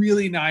was a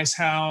really nice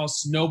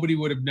house. Nobody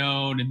would have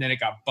known. And then it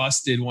got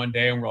busted one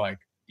day and we're like,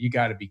 you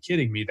got to be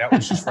kidding me. That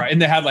was just right.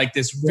 And they had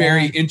this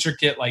very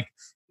intricate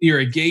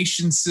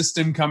irrigation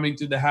system coming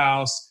through the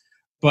house.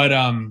 But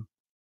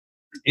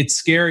it's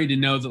scary to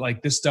know that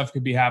this stuff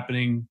could be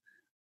happening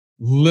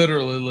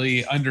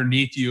literally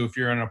underneath you if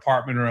you're in an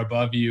apartment or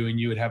above you and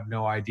you would have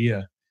no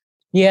idea.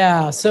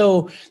 Yeah.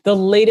 So the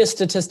latest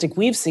statistic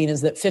we've seen is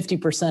that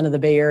 50% of the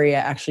Bay Area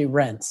actually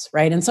rents,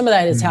 right? And some of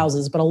that is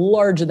houses, but a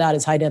large of that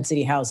is high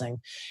density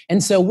housing.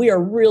 And so we are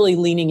really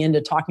leaning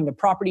into talking to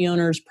property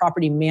owners,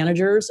 property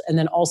managers, and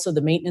then also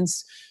the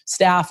maintenance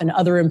staff and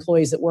other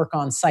employees that work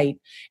on site.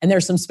 And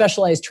there's some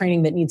specialized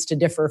training that needs to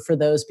differ for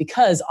those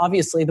because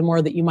obviously the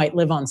more that you might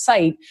live on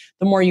site,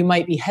 the more you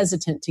might be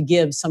hesitant to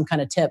give some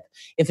kind of tip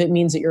if it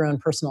means that your own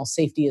personal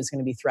safety is going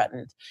to be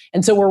threatened.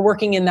 And so we're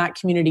working in that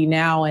community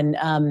now. And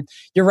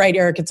you're right,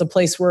 Eric, it's a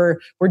place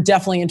where we're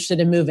definitely interested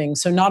in moving.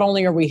 So not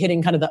only are we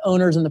hitting kind of the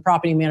owners and the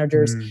property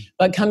managers,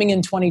 but coming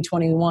in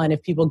 2021,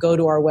 if people go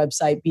to our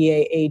website,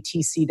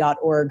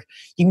 baatc.org,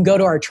 you can go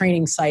to our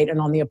training site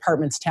and on the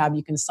apartments tab,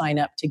 you can sign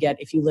up to get,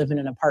 if you live in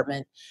an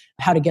apartment,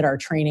 how to get our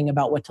training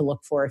about what to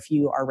look for if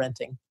you are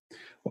renting.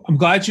 Well, I'm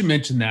glad you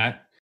mentioned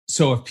that.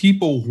 So if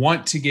people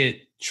want to get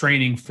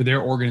training for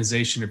their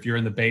organization, if you're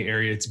in the Bay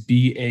Area, it's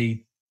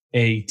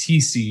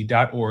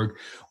baatc.org.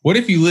 What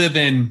if you live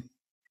in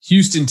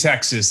Houston,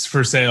 Texas,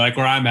 per se,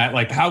 where I'm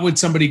at? How would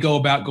somebody go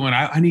about going,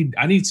 I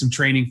need some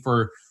training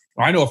or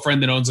I know a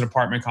friend that owns an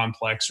apartment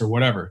complex or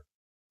whatever.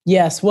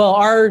 Yes. Well,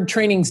 our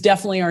trainings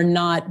definitely are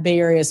not Bay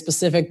Area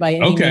specific by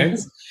any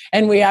means.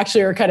 And we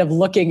actually are kind of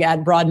looking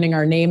at broadening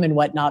our name and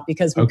whatnot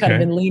because we've kind of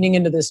been leaning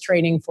into this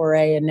training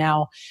foray. And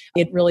now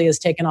it really has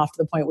taken off to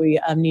the point we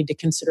need to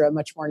consider a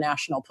much more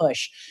national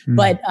push.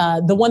 But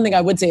the one thing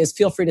I would say is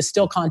feel free to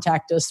still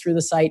contact us through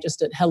the site,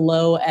 just at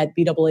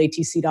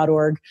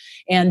hello@baatc.org.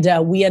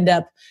 And we end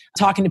up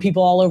talking to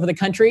people all over the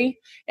country.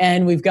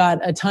 And we've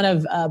got a ton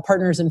of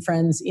partners and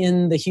friends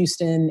in the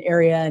Houston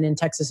area and in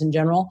Texas in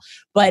general.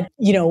 But,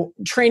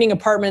 training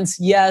apartments,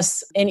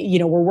 yes. And,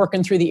 we're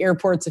working through the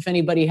airports. If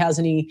anybody has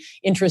any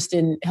interest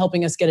in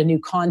helping us get a new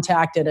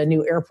contact at a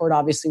new airport,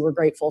 obviously we're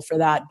grateful for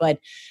that. But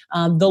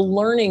the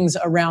learnings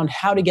around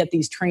how to get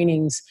these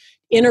trainings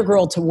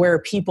integral to where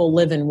people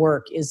live and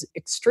work is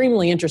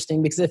extremely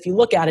interesting because if you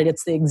look at it,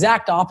 it's the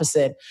exact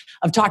opposite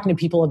of talking to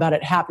people about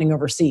it happening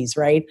overseas,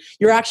 right?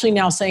 You're actually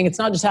now saying it's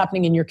not just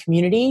happening in your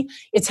community,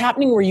 it's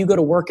happening where you go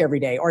to work every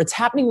day, or it's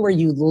happening where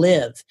you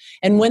live.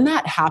 And when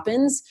that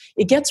happens,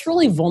 it gets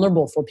really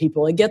vulnerable for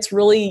people. It gets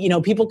really,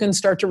 people can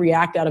start to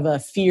react out of a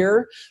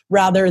fear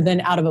rather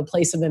than out of a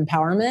place of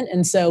empowerment.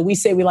 And so we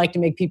say we like to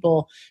make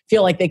people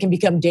feel like they can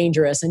become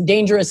dangerous, and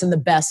dangerous in the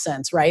best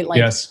sense, right?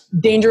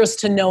 Dangerous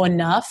to know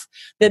enough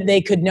that they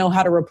could know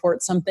how to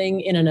report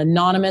something in an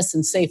anonymous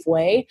and safe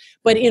way,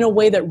 but in a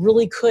way that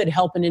really could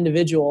help an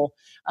individual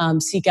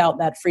seek out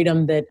that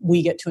freedom that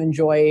we get to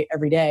enjoy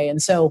every day.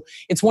 And so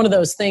it's one of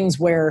those things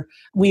where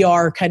we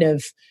are kind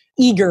of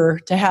eager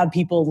to have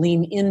people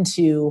lean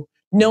into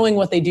knowing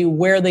what they do,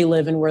 where they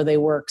live and where they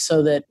work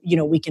so that,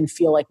 we can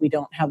feel like we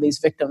don't have these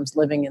victims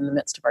living in the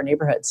midst of our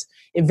neighborhoods.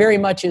 It very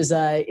much is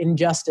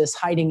injustice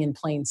hiding in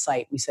plain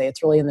sight. We say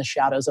it's really in the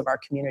shadows of our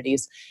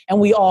communities, and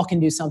we all can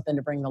do something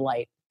to bring the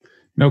light.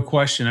 No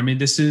question. I mean,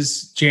 this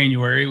is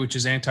January, which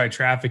is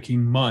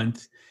anti-trafficking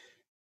month.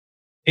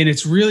 And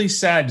it's really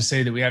sad to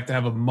say that we have to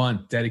have a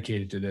month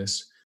dedicated to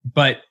this.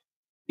 But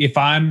if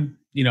I'm,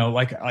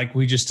 like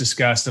we just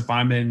discussed, if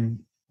I'm in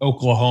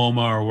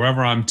Oklahoma or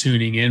wherever I'm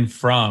tuning in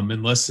from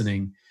and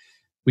listening,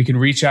 we can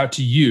reach out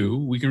to you.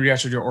 We can reach out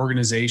to your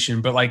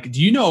organization. But like,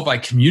 do you know of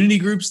like community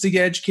groups to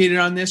get educated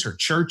on this, or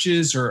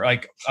churches, or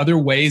like other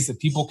ways that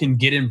people can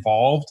get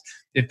involved?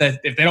 If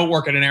they don't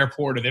work at an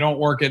airport, or they don't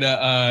work at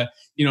an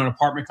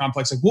apartment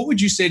complex, like what would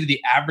you say to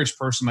the average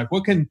person? Like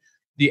what can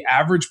the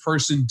average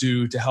person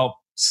do to help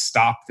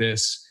stop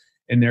this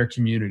in their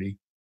community?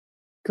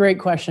 Great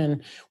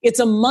question. It's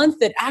a month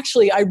that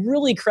actually I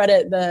really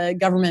credit the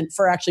government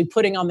for actually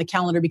putting on the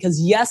calendar, because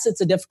yes,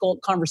 it's a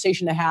difficult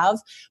conversation to have,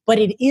 but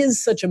it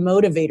is such a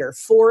motivator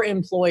for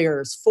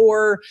employers,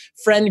 for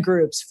friend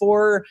groups,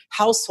 for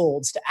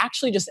households to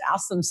actually just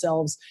ask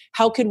themselves,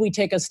 how could we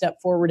take a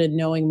step forward in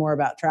knowing more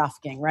about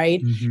trafficking,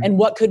 right? Mm-hmm. And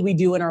what could we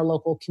do in our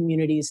local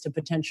communities to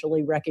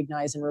potentially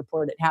recognize and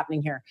report it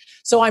happening here?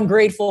 So I'm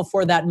grateful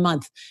for that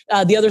month.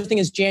 The other thing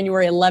is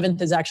January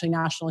 11th is actually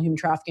National Human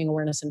Trafficking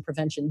Awareness and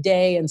Prevention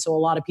Day. And so a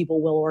lot of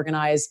people will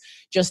organize,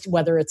 just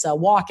whether it's a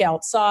walk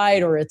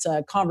outside or it's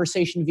a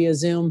conversation via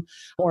Zoom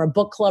or a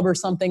book club or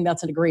something.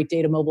 That's a great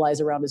day to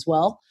mobilize around as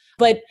well.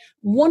 But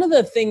one of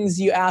the things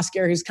you ask,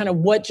 Eric, is kind of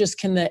what just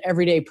can the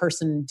everyday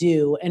person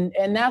do?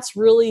 And that's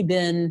really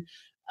been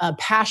a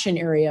passion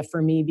area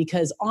for me,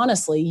 because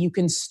honestly, you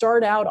can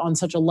start out on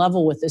such a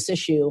level with this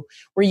issue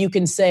where you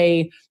can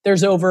say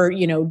there's over,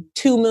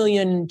 2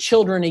 million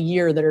children a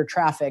year that are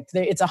trafficked.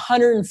 It's a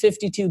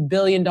 $152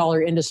 billion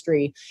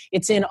industry.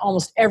 It's in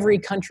almost every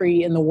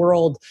country in the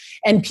world.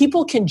 And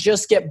people can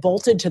just get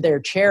bolted to their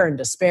chair in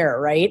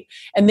despair, right?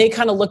 And they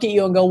kind of look at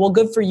you and go, well,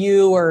 good for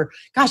you. Or,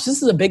 gosh,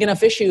 this is a big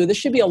enough issue. This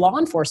should be a law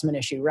enforcement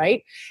issue,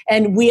 right?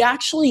 And we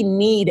actually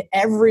need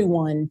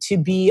everyone to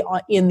be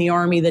in the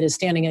army that is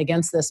standing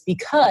against this,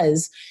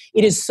 because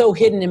it is so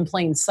hidden in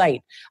plain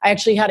sight. I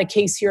actually had a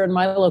case here in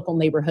my local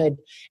neighborhood,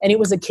 and it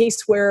was a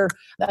case where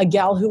a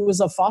gal who was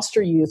a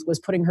foster youth was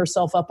putting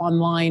herself up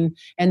online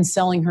and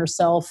selling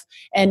herself.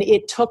 And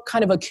it took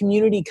kind of a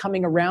community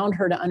coming around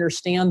her to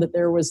understand that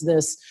there was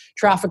this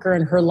trafficker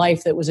in her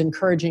life that was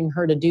encouraging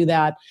her to do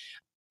that.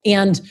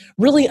 And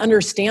really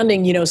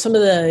understanding, some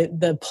of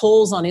the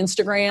polls on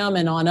Instagram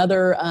and on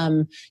other,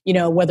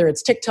 whether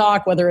it's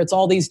TikTok, whether it's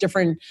all these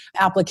different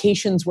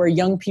applications where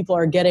young people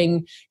are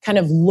getting kind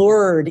of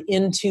lured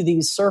into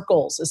these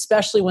circles,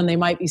 especially when they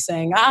might be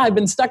saying, I've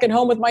been stuck at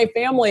home with my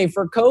family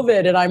for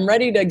COVID and I'm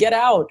ready to get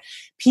out.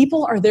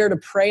 People are there to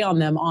prey on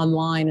them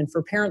online, and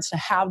for parents to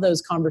have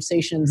those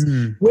conversations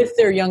with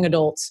their young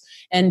adults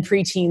and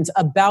preteens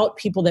about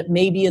people that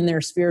may be in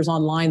their spheres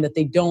online that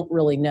they don't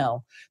really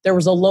know. There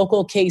was a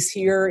local case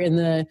here in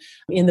the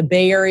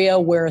Bay Area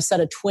where a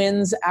set of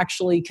twins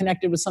actually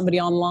connected with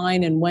somebody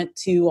online and went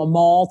to a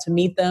mall to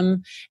meet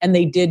them, and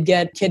they did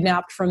get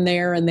kidnapped from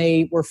there, and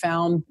they were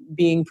found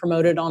being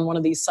promoted on one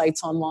of these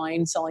sites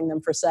online, selling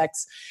them for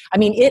sex. I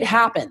mean, it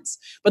happens.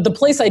 But the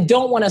place I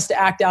don't want us to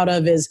act out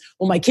of is,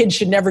 well, my kids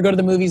should never go to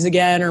the movies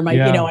again, or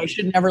I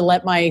should never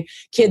let my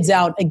kids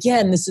out.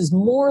 Again, this is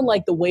more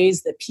like the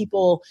ways that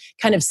people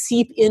kind of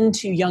seep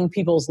into young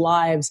people's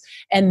lives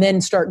and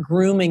then start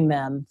grooming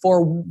them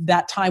for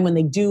that time when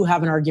they do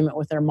have an argument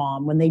with their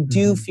mom, when they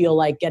do feel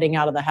like getting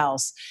out of the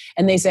house.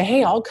 And they say,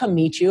 hey, I'll come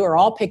meet you, or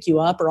I'll pick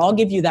you up, or I'll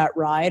give you that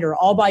ride, or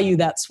I'll buy you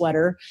that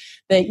sweater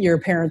that your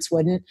parents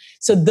wouldn't.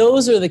 So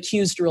those are the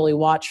cues to really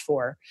watch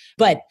for.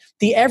 But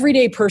the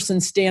everyday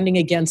person standing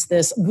against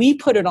this, we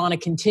put it on a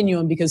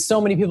continuum, because so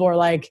many people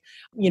are like,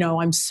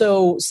 I'm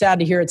so sad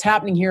to hear it's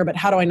happening here, but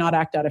how do I not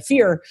act out of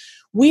fear?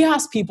 We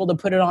ask people to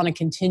put it on a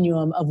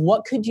continuum of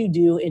what could you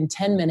do in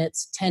 10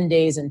 minutes, 10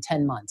 days, and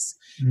 10 months.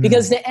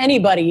 Because to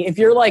anybody, if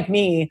you're like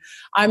me,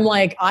 I'm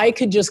like, I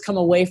could just come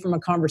away from a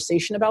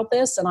conversation about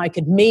this and I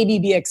could maybe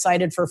be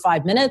excited for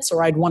 5 minutes,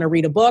 or I'd want to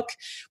read a book.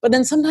 But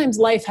then sometimes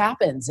life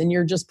happens and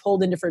you're just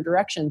pulled in different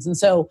directions. And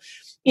so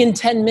in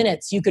 10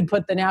 minutes, you could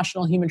put the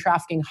National Human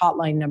Trafficking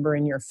Hotline number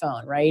in your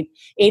phone, right?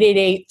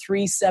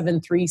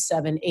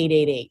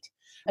 888-373-7888.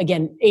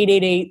 Again,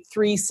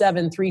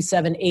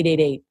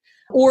 888-373-7888.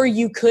 Or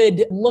you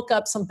could look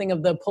up something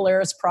of the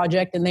Polaris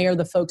Project, and they are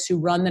the folks who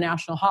run the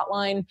national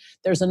hotline.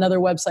 There's another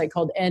website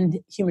called End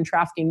Human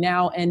Trafficking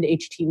Now, End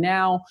HT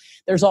Now.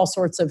 There's all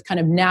sorts of kind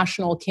of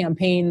national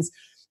campaigns.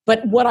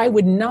 But what I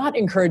would not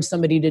encourage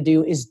somebody to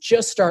do is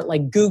just start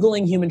like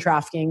Googling human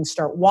trafficking,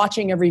 start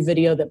watching every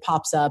video that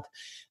pops up.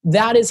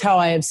 That is how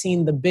I have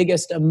seen the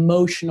biggest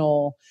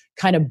emotional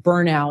kind of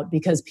burnout,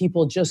 because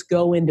people just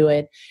go into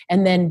it.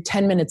 And then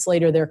 10 minutes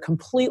later, they're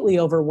completely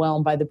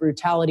overwhelmed by the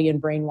brutality and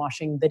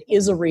brainwashing that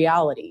is a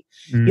reality.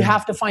 You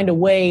have to find a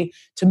way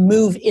to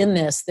move in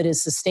this that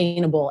is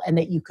sustainable and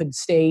that you could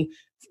stay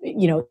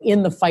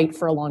in the fight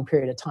for a long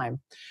period of time.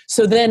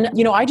 So then,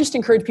 I just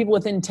encourage people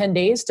within 10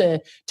 days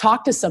to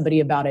talk to somebody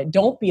about it.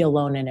 Don't be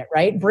alone in it,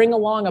 right? Bring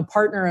along a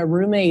partner, a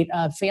roommate,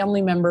 a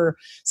family member,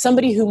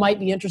 somebody who might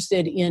be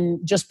interested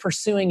in just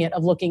pursuing it,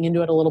 of looking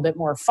into it a little bit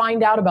more.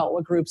 Find out about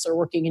what groups are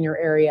working in your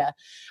area.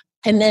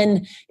 And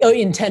then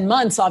in 10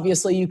 months,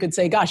 obviously, you could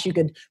say, gosh, you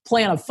could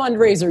plan a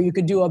fundraiser, you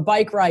could do a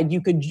bike ride,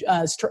 you could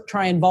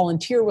try and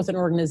volunteer with an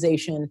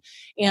organization.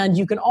 And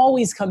you can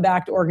always come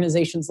back to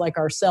organizations like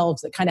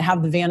ourselves that kind of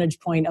have the vantage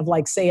point of,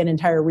 like, say, an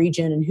entire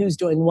region and who's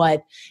doing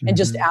what, and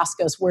just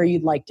ask us where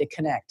you'd like to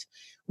connect.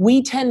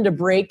 We tend to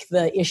break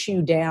the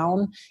issue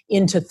down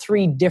into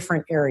 3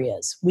 different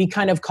areas. We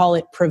kind of call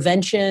it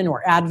prevention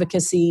or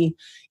advocacy,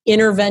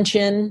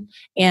 intervention,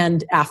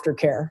 and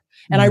aftercare.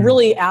 And I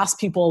really ask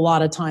people a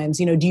lot of times,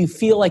 do you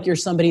feel like you're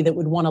somebody that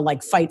would want to,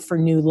 like, fight for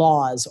new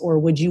laws? Or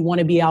would you want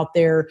to be out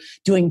there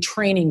doing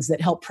trainings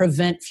that help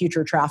prevent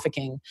future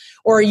trafficking?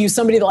 Or are you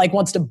somebody that, like,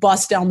 wants to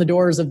bust down the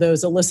doors of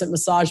those illicit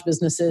massage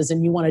businesses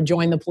and you want to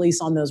join the police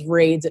on those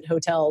raids at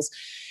hotels?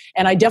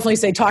 And I definitely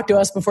say, talk to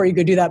us before you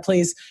go do that,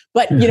 please.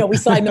 But, we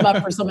sign them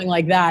up for something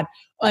like that.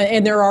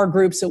 And there are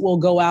groups that will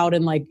go out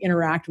and, like,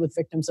 interact with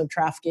victims of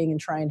trafficking and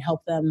try and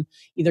help them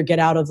either get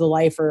out of the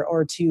life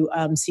or to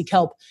seek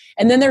help.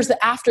 And then there's the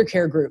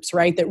aftercare groups,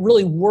 right, that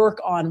really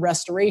work on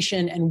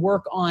restoration and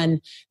work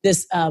on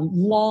this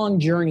long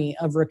journey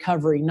of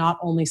recovery, not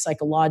only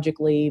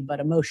psychologically, but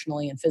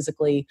emotionally and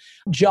physically,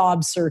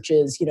 job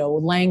searches,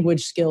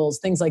 language skills,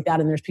 things like that.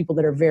 And there's people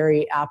that are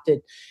very apt at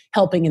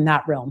helping in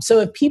that realm.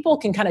 So if people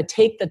can kind of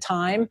take the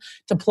time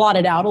to plot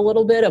it out a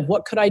little bit of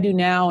what could I do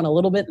now and a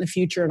little bit in the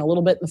future and a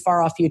little bit in the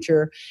far off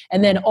future,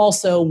 and then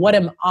also what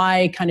am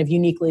I kind of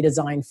uniquely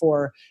designed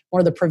for,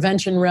 or the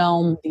prevention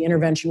realm, the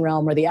intervention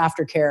realm, or the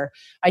aftercare,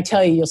 I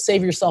tell you, you'll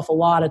save yourself a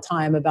lot of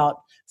time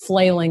about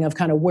flailing of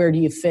kind of where do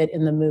you fit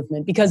in the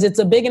movement, because it's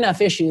a big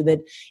enough issue that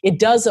it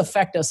does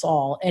affect us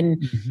all.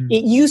 And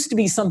it used to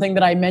be something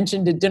that I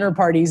mentioned at dinner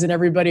parties and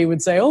everybody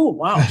would say, oh,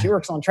 wow, she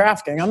works on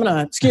trafficking.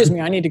 Excuse me,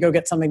 I need to go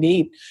get something to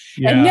eat.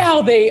 Yeah. And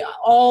now they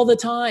all the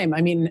time,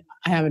 I mean,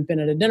 I haven't been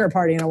at a dinner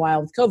party in a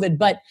while with COVID,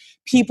 but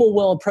people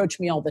will approach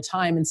me all the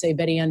time and say,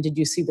 Betty Ann, did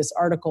you see this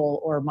article?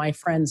 Or my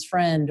friend's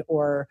friend,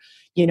 or,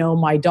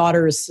 my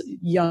daughter's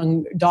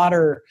young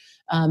daughter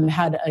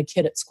had a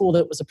kid at school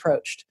that was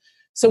approached.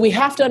 So we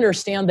have to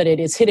understand that it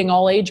is hitting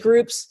all age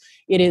groups.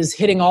 It is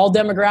hitting all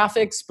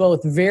demographics, both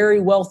very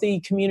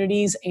wealthy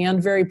communities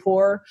and very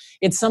poor.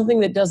 It's something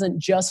that doesn't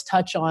just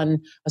touch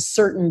on a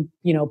certain,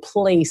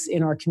 place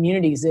in our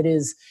communities. It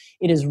is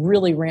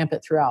really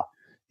rampant throughout.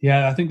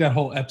 Yeah, I think that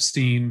whole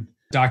Epstein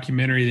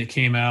documentary that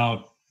came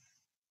out,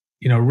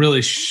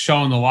 really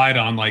shone the light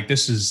on, like,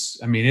 this is,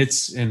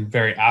 it's in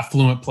very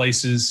affluent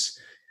places.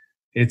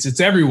 It's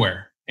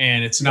everywhere.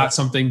 And it's not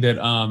something that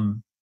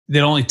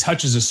only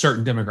touches a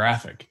certain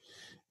demographic,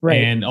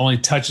 right, and only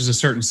touches a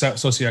certain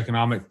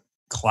socioeconomic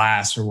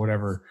class or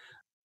whatever.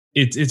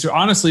 It's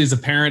honestly, as a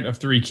parent of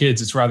 3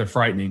 kids, it's rather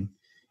frightening.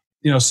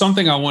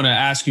 Something I want to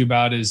ask you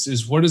about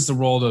is what is the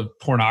role that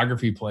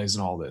pornography plays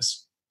in all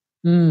this?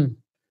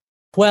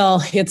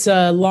 Well, it's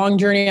a long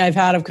journey I've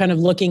had of kind of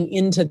looking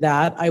into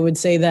that. I would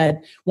say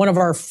that one of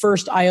our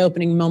first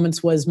eye-opening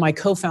moments was my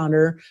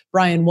co-founder,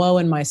 Brian Woe,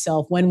 and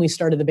myself, when we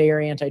started the Bay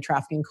Area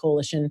Anti-Trafficking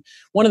Coalition.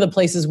 One of the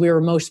places we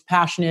were most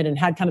passionate and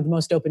had kind of the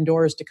most open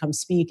doors to come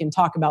speak and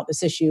talk about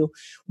this issue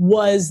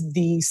was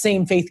the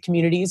same faith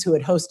communities who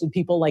had hosted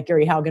people like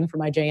Gary Haugen from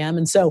IJM.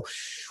 And so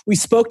we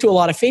spoke to a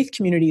lot of faith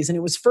communities, and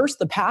it was first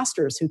the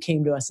pastors who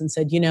came to us and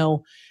said,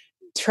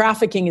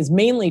 trafficking is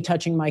mainly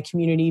touching my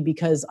community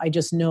because I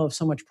just know of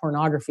so much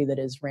pornography that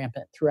is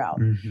rampant throughout.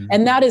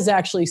 And that is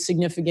actually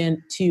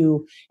significant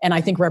to, and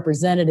I think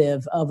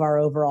representative of our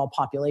overall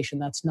population.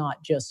 That's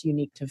not just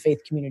unique to faith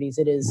communities.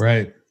 It is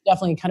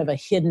definitely kind of a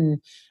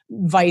hidden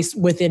vice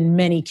within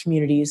many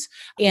communities.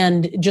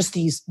 And just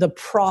the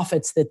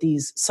profits that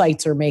these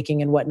sites are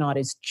making and whatnot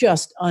is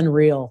just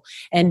unreal.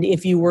 And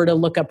if you were to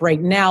look up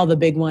right now, the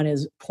big one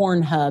is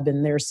Pornhub,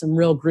 and there's some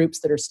real groups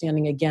that are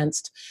standing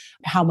against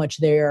how much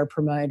they are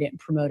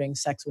promoting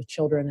sex with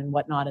children and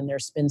whatnot. And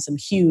there's been some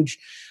huge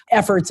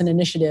efforts and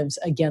initiatives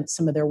against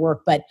some of their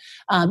work. But,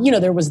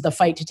 there was the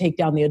fight to take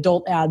down the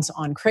adult ads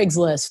on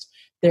Craigslist.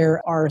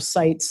 There are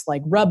sites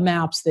like Rub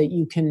Maps that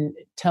you can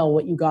tell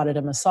what you got at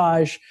a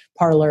massage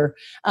parlor.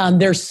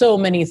 There's so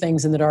many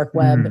things in the dark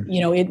web.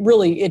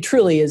 It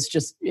truly is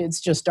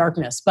just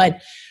darkness.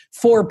 But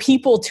for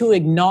people to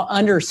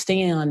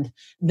understand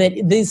that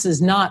this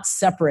is not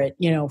separate,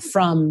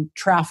 from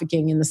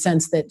trafficking, in the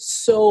sense that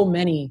so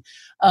many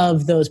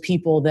of those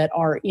people that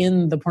are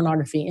in the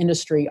pornography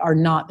industry are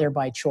not there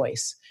by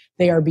choice.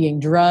 They are being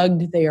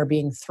drugged. They are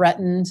being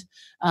threatened.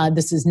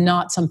 This is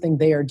not something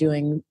they are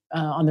doing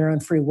on their own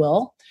free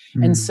will.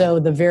 And so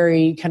the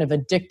very kind of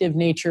addictive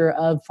nature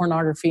of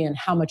pornography and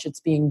how much it's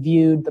being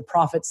viewed, the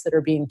profits that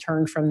are being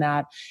turned from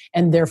that,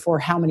 and therefore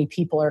how many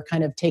people are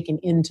kind of taken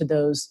into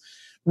those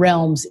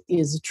realms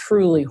is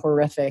truly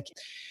horrific.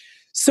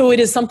 So it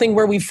is something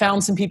where we've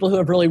found some people who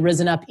have really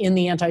risen up in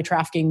the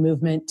anti-trafficking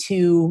movement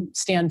to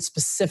stand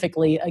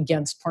specifically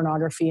against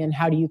pornography. And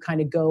how do you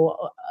kind of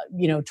go,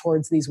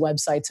 towards these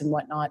websites and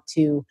whatnot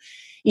to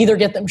either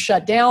get them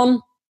shut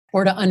down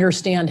or to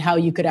understand how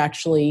you could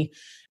actually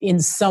in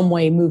some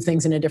way move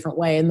things in a different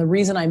way. And the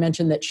reason I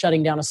mentioned that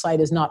shutting down a site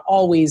is not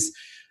always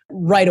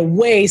right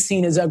away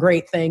seen as a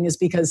great thing is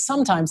because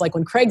sometimes, like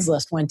when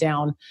Craigslist went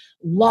down,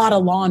 a lot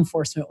of law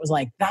enforcement was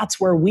like, that's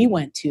where we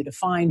went to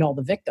find all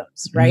the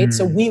victims, right?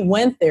 So we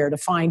went there to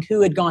find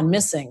who had gone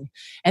missing.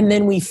 And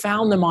then we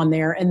found them on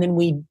there, and then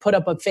we put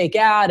up a fake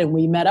ad and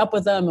we met up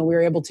with them and we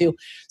were able to.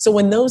 So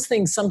when those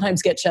things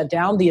sometimes get shut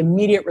down, the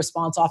immediate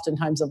response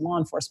oftentimes of law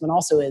enforcement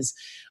also is,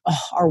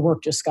 oh, our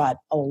work just got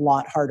a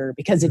lot harder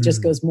because it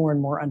just goes more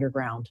and more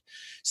underground.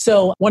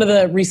 So one of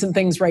the recent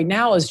things right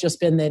now has just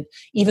been that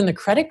even the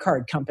credit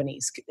card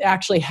companies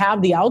actually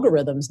have the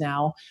algorithms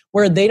now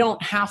where they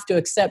don't have to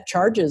accept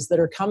charges that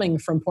are coming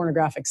from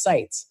pornographic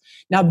sites.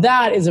 Now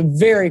that is a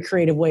very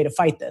creative way to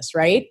fight this,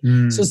 right?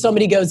 So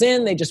somebody goes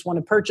in, they just want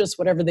to purchase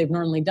whatever they've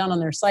normally done on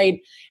their site,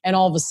 and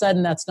all of a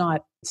sudden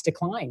it's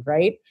declined,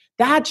 right?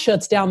 That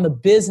shuts down the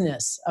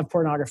business of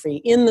pornography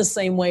in the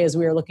same way as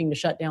we are looking to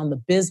shut down the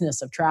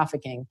business of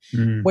trafficking,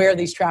 where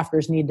these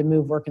traffickers need to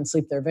move, work, and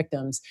sleep their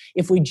victims.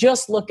 If we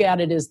just look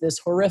at it as this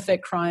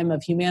horrific crime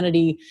of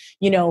humanity,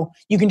 you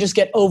can just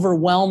get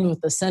overwhelmed with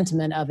the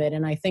sentiment of it.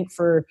 And I think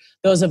for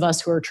those of us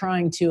who are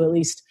trying to at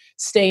least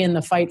stay in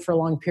the fight for a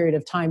long period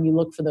of time, you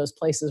look for those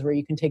places where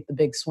you can take the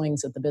big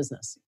swings at the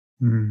business.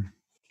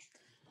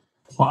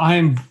 Well,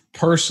 I'm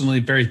personally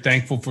very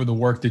thankful for the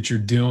work that you're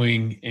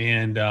doing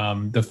and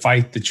the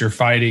fight that you're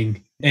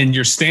fighting and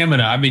your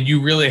stamina. I mean, you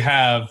really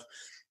have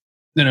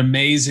an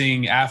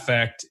amazing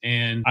affect,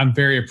 and I'm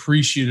very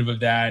appreciative of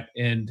that.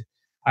 And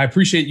I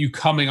appreciate you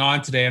coming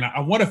on today. And I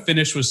want to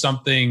finish with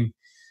something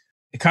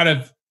kind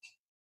of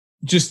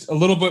just a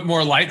little bit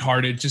more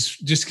lighthearted,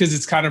 just because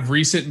it's kind of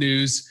recent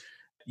news.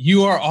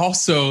 You are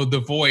also the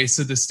voice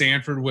of the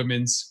Stanford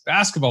women's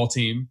basketball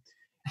team.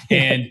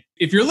 And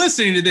if you're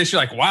listening to this, you're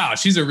like, wow,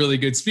 she's a really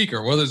good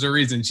speaker. Well, there's a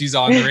reason. She's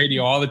on the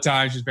radio all the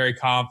time. She's very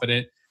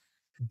confident.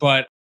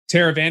 But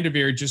Tara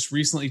Vanderveer just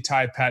recently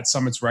tied Pat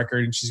Summitt's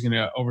record, and she's going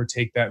to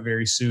overtake that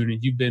very soon.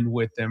 And you've been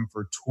with them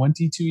for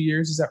 22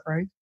 years. Is that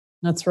right?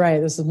 That's right.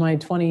 This is my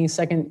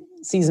 22nd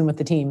season with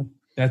the team.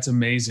 That's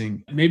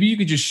amazing. Maybe you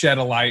could just shed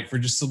a light for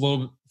just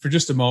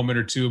a moment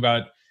or two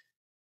about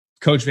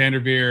Coach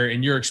Vanderveer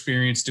and your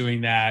experience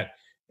doing that,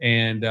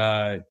 and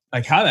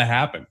like how that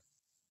happened.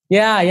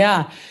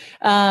 Yeah.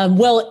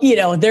 Well,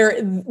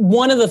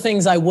 one of the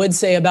things I would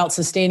say about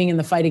sustaining in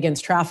the fight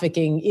against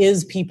trafficking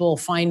is people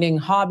finding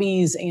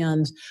hobbies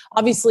and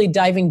obviously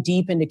diving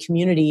deep into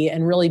community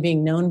and really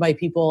being known by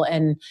people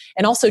and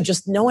also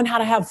just knowing how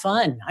to have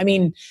fun. I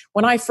mean,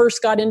 when I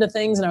first got into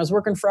things and I was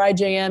working for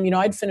IJM,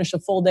 I'd finish a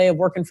full day of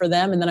working for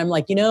them. And then I'm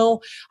like,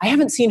 I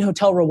haven't seen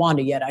Hotel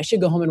Rwanda yet. I should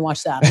go home and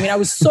watch that. I mean, I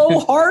was so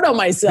hard on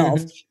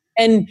myself.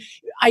 And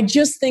I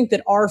just think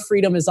that our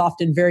freedom is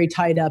often very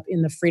tied up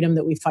in the freedom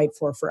that we fight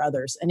for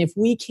others. And if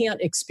we can't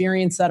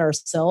experience that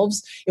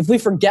ourselves, if we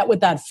forget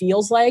what that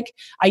feels like,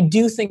 I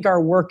do think our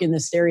work in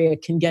this area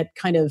can get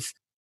kind of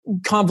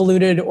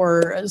convoluted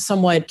or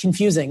somewhat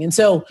confusing. And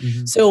so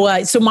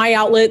my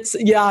outlets,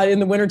 in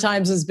the winter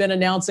times has been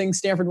announcing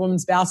Stanford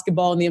women's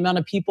basketball, and the amount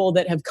of people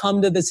that have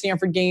come to the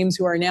Stanford games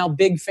who are now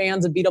big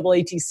fans of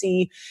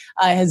BAATC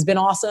has been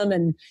awesome.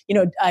 And,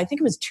 I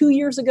think it was 2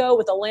 years ago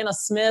with Alana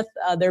Smith,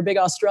 their big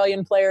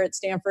Australian player at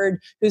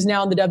Stanford, who's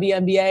now in the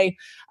WNBA.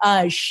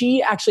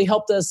 She actually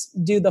helped us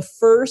do the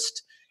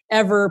first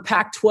ever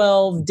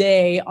Pac-12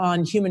 day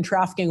on human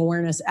trafficking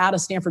awareness at a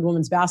Stanford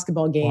women's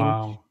basketball game.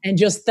 Wow. And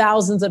just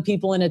thousands of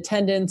people in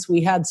attendance.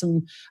 We had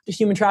some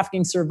human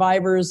trafficking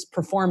survivors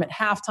perform at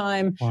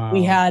halftime. Wow.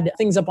 We had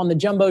things up on the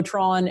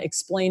Jumbotron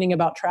explaining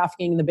about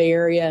trafficking in the Bay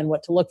Area and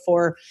what to look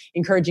for,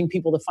 encouraging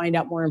people to find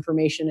out more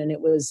information. And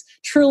it was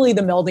truly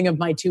the melding of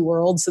my two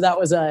worlds. So that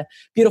was a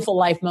beautiful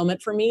life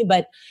moment for me.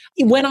 But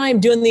when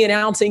I'm doing the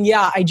announcing,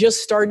 I did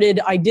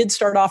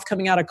start off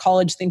coming out of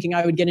college thinking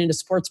I would get into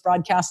sports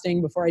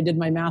broadcasting before I did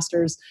my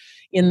master's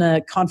in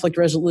the conflict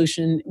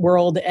resolution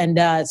world. And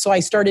so I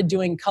started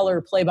doing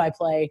color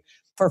play-by-play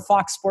for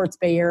Fox Sports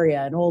Bay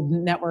Area, an old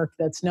network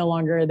that's no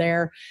longer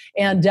there.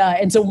 And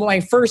so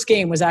my first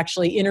game was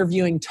actually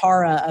interviewing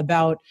Tara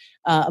about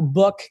a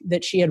book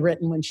that she had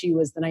written when she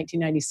was the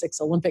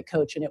 1996 Olympic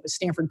coach, and it was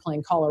Stanford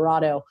playing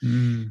Colorado.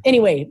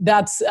 Anyway,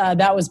 that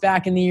was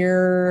back in the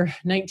year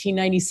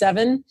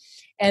 1997.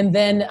 And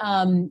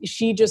then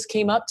she just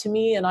came up to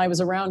me, and I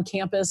was around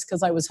campus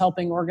because I was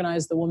helping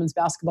organize the women's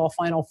basketball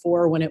Final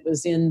Four when it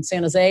was in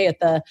San Jose at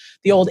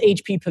the old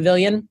HP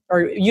Pavilion,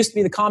 or it used to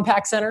be the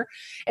Compaq Center.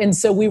 And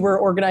so we were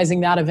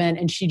organizing that event,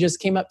 and she just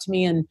came up to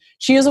me, and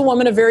she is a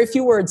woman of very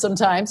few words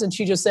sometimes. And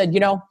she just said,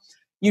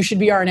 you should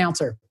be our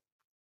announcer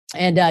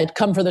and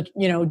come for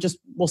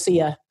we'll see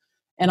you.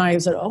 And I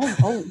said,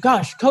 oh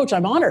gosh, Coach,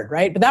 I'm honored,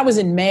 right? But that was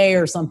in May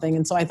or something.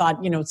 And so I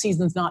thought,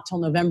 season's not till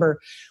November.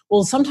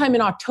 Well, sometime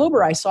in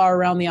October, I saw her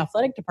around the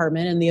athletic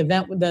department, and the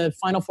event with the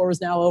Final Four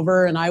was now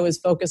over, and I was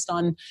focused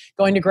on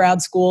going to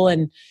grad school.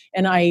 And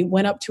I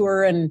went up to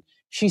her, and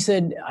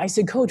I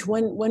said, Coach,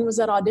 when was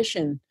that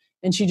audition?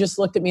 And she just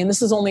looked at me, and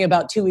this is only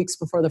about 2 weeks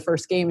before the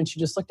first game. And she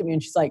just looked at me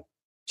and she's like,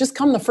 just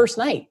come the first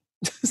night.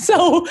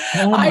 So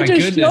I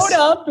just goodness. showed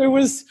up. It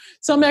was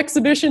some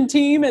exhibition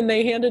team and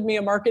they handed me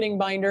a marketing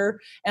binder.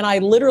 And I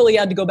literally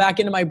had to go back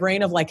into my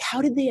brain of like,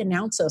 how did they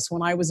announce us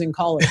when I was in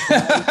college?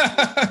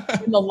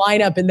 In the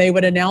lineup and they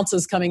would announce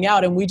us coming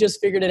out. And we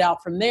just figured it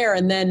out from there.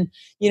 And then,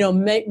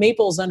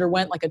 Maples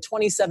underwent like a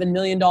 $27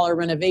 million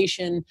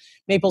renovation,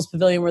 Maples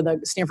Pavilion where the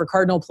Stanford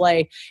Cardinal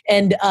play.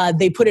 And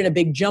they put in a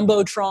big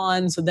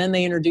Jumbotron. So then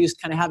they introduced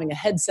kind of having a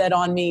headset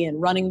on me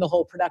and running the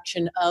whole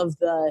production of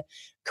the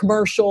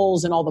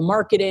commercials and all the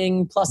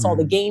marketing, plus all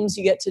the games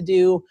you get to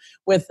do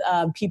with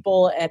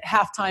people at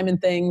halftime and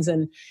things.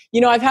 And,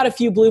 I've had a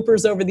few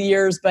bloopers over the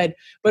years, but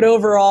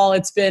overall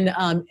it's been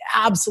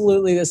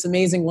absolutely this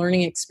amazing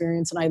learning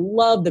experience. And I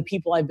love the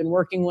people I've been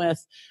working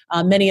with.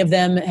 Many of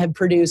them have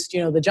produced,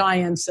 the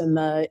Giants and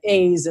the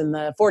A's and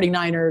the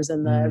 49ers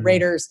and the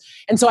Raiders.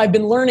 And so I've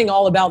been learning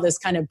all about this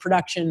kind of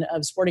production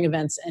of sporting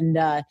events and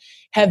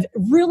have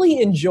really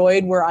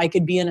enjoyed where I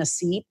could be in a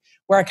seat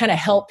where I kind of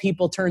help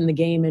people turn the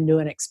game into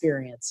an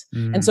experience.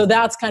 And so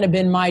that's kind of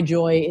been my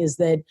joy, is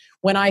that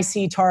when I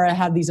see Tara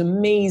have these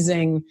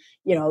amazing,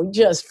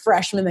 just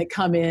freshmen that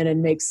come in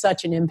and make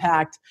such an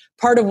impact,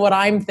 part of what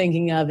I'm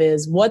thinking of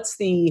is what's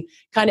the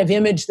kind of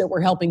image that we're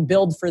helping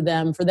build for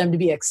them to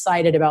be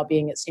excited about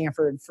being at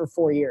Stanford for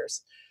 4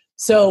 years.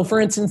 So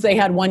for instance, they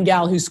had one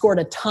gal who scored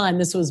a ton.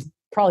 This was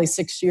probably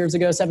 7 years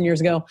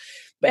ago.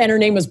 And her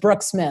name was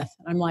Brooke Smith.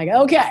 I'm like,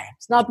 okay,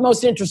 it's not the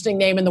most interesting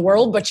name in the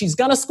world, but she's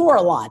going to score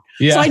a lot.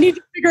 Yeah. So I need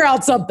to figure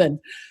out something.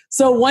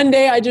 So one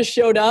day I just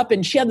showed up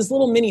and she had this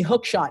little mini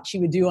hook shot she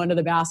would do under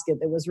the basket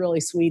that was really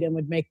sweet and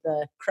would make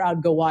the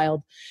crowd go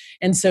wild.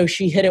 And so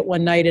she hit it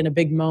one night in a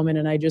big moment.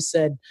 And I just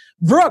said,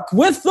 Brooke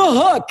with the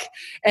hook.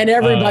 And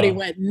everybody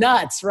went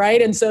nuts,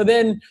 right? And so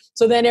then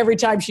every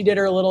time she did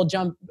her little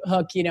jump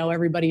hook,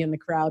 everybody in the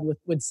crowd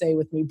would say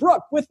with me,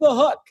 Brooke with the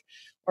hook.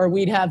 Or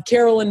we'd have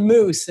Carolyn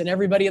Moose, and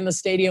everybody in the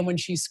stadium when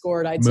she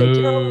scored, I'd say,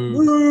 Carolyn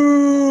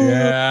Moose.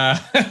 Yeah.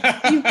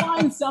 You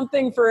find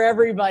something for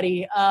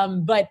everybody.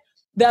 But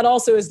that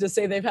also is to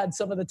say they've had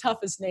some of the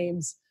toughest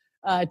names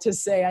to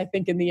say, I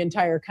think, in the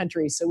entire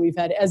country. So we've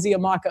had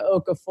Eziamaka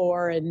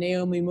Okafor and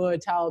Naomi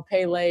Muatao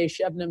Pele,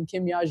 Shebnem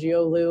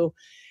Kimyagiolu,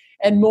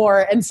 and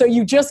more. And so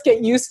you just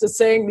get used to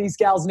saying these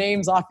gals'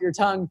 names off your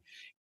tongue.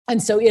 And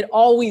so it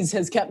always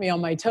has kept me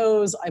on my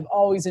toes. I've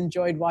always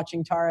enjoyed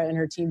watching Tara and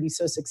her team be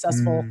so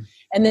successful.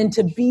 And then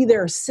to be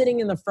there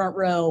sitting in the front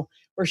row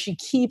where she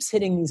keeps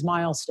hitting these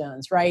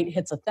milestones, right?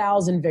 Hits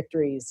 1,000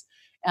 victories.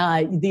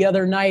 The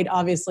other night,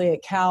 obviously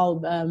at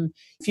Cal, a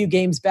few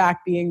games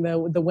back being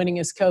the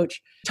winningest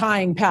coach,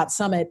 tying Pat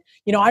Summitt.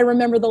 I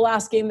remember the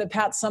last game that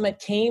Pat Summitt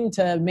came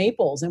to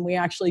Maples and we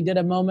actually did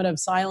a moment of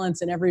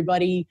silence and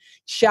everybody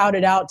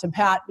shouted out to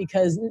Pat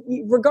because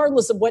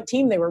regardless of what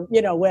team they were,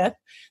 with,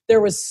 there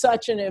was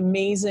such an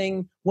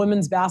amazing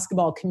women's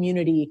basketball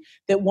community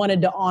that wanted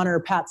to honor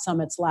Pat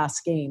Summitt's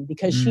last game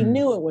because she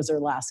knew it was her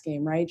last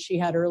game, right? She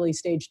had early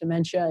stage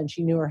dementia and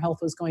she knew her health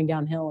was going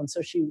downhill. And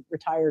so she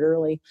retired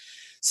early.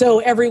 So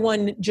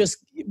everyone just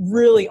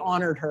really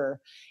honored her.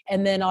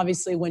 And then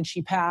obviously when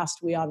she passed,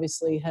 we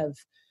obviously have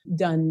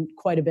done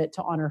quite a bit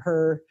to honor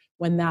her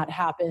when that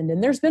happened.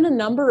 And there's been a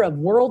number of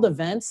world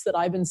events that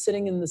I've been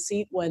sitting in the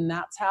seat when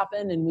that's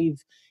happened. And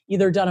we've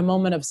either done a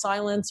moment of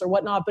silence or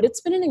whatnot, but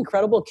it's been an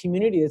incredible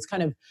community that's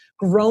kind of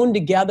grown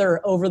together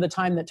over the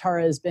time that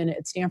Tara has been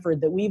at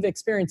Stanford, that we've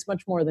experienced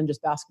much more than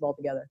just basketball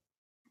together.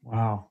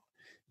 Wow.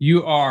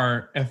 You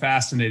are a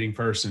fascinating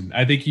person.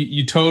 I think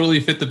you totally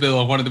fit the bill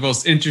of one of the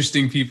most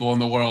interesting people in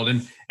the world.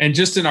 And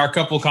just in our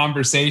couple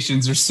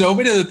conversations, there's so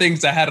many other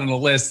things I had on the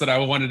list that I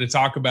wanted to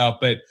talk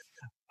about, but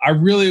I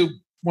really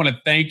want to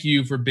thank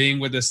you for being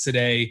with us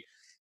today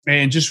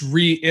and just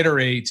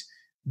reiterate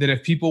that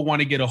if people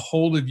want to get a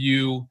hold of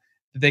you,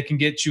 they can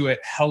get you at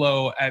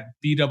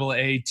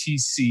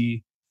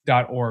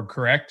hello@baatc.org,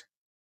 correct?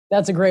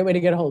 That's a great way to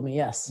get a hold of me,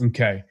 yes.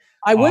 Okay.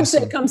 I would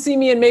say come see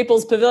me in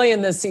Maples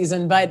Pavilion this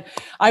season, but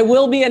I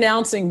will be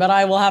announcing, but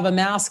I will have a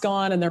mask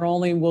on and there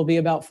only will be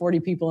about 40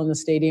 people in the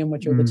stadium,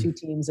 which are the two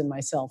teams and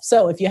myself.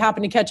 So if you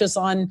happen to catch us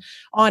on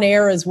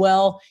air as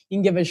well, you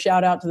can give a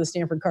shout out to the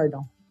Stanford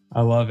Cardinal.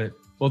 I love it.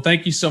 Well,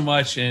 thank you so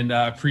much and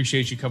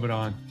appreciate you coming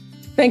on.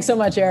 Thanks so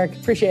much, Eric.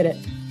 Appreciate it.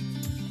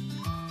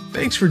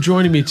 Thanks for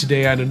joining me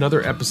today on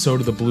another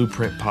episode of the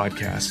Blueprint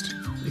Podcast.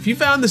 If you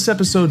found this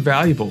episode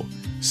valuable,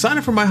 sign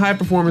up for my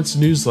high-performance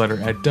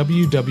newsletter at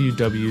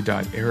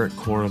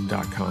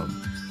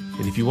www.ericquorum.com.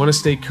 And if you want to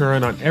stay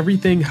current on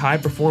everything high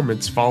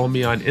performance, follow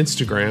me on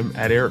Instagram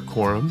at Eric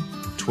Quorum,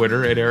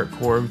 Twitter at Eric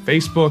Quorum,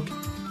 Facebook,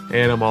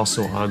 and I'm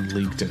also on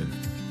LinkedIn.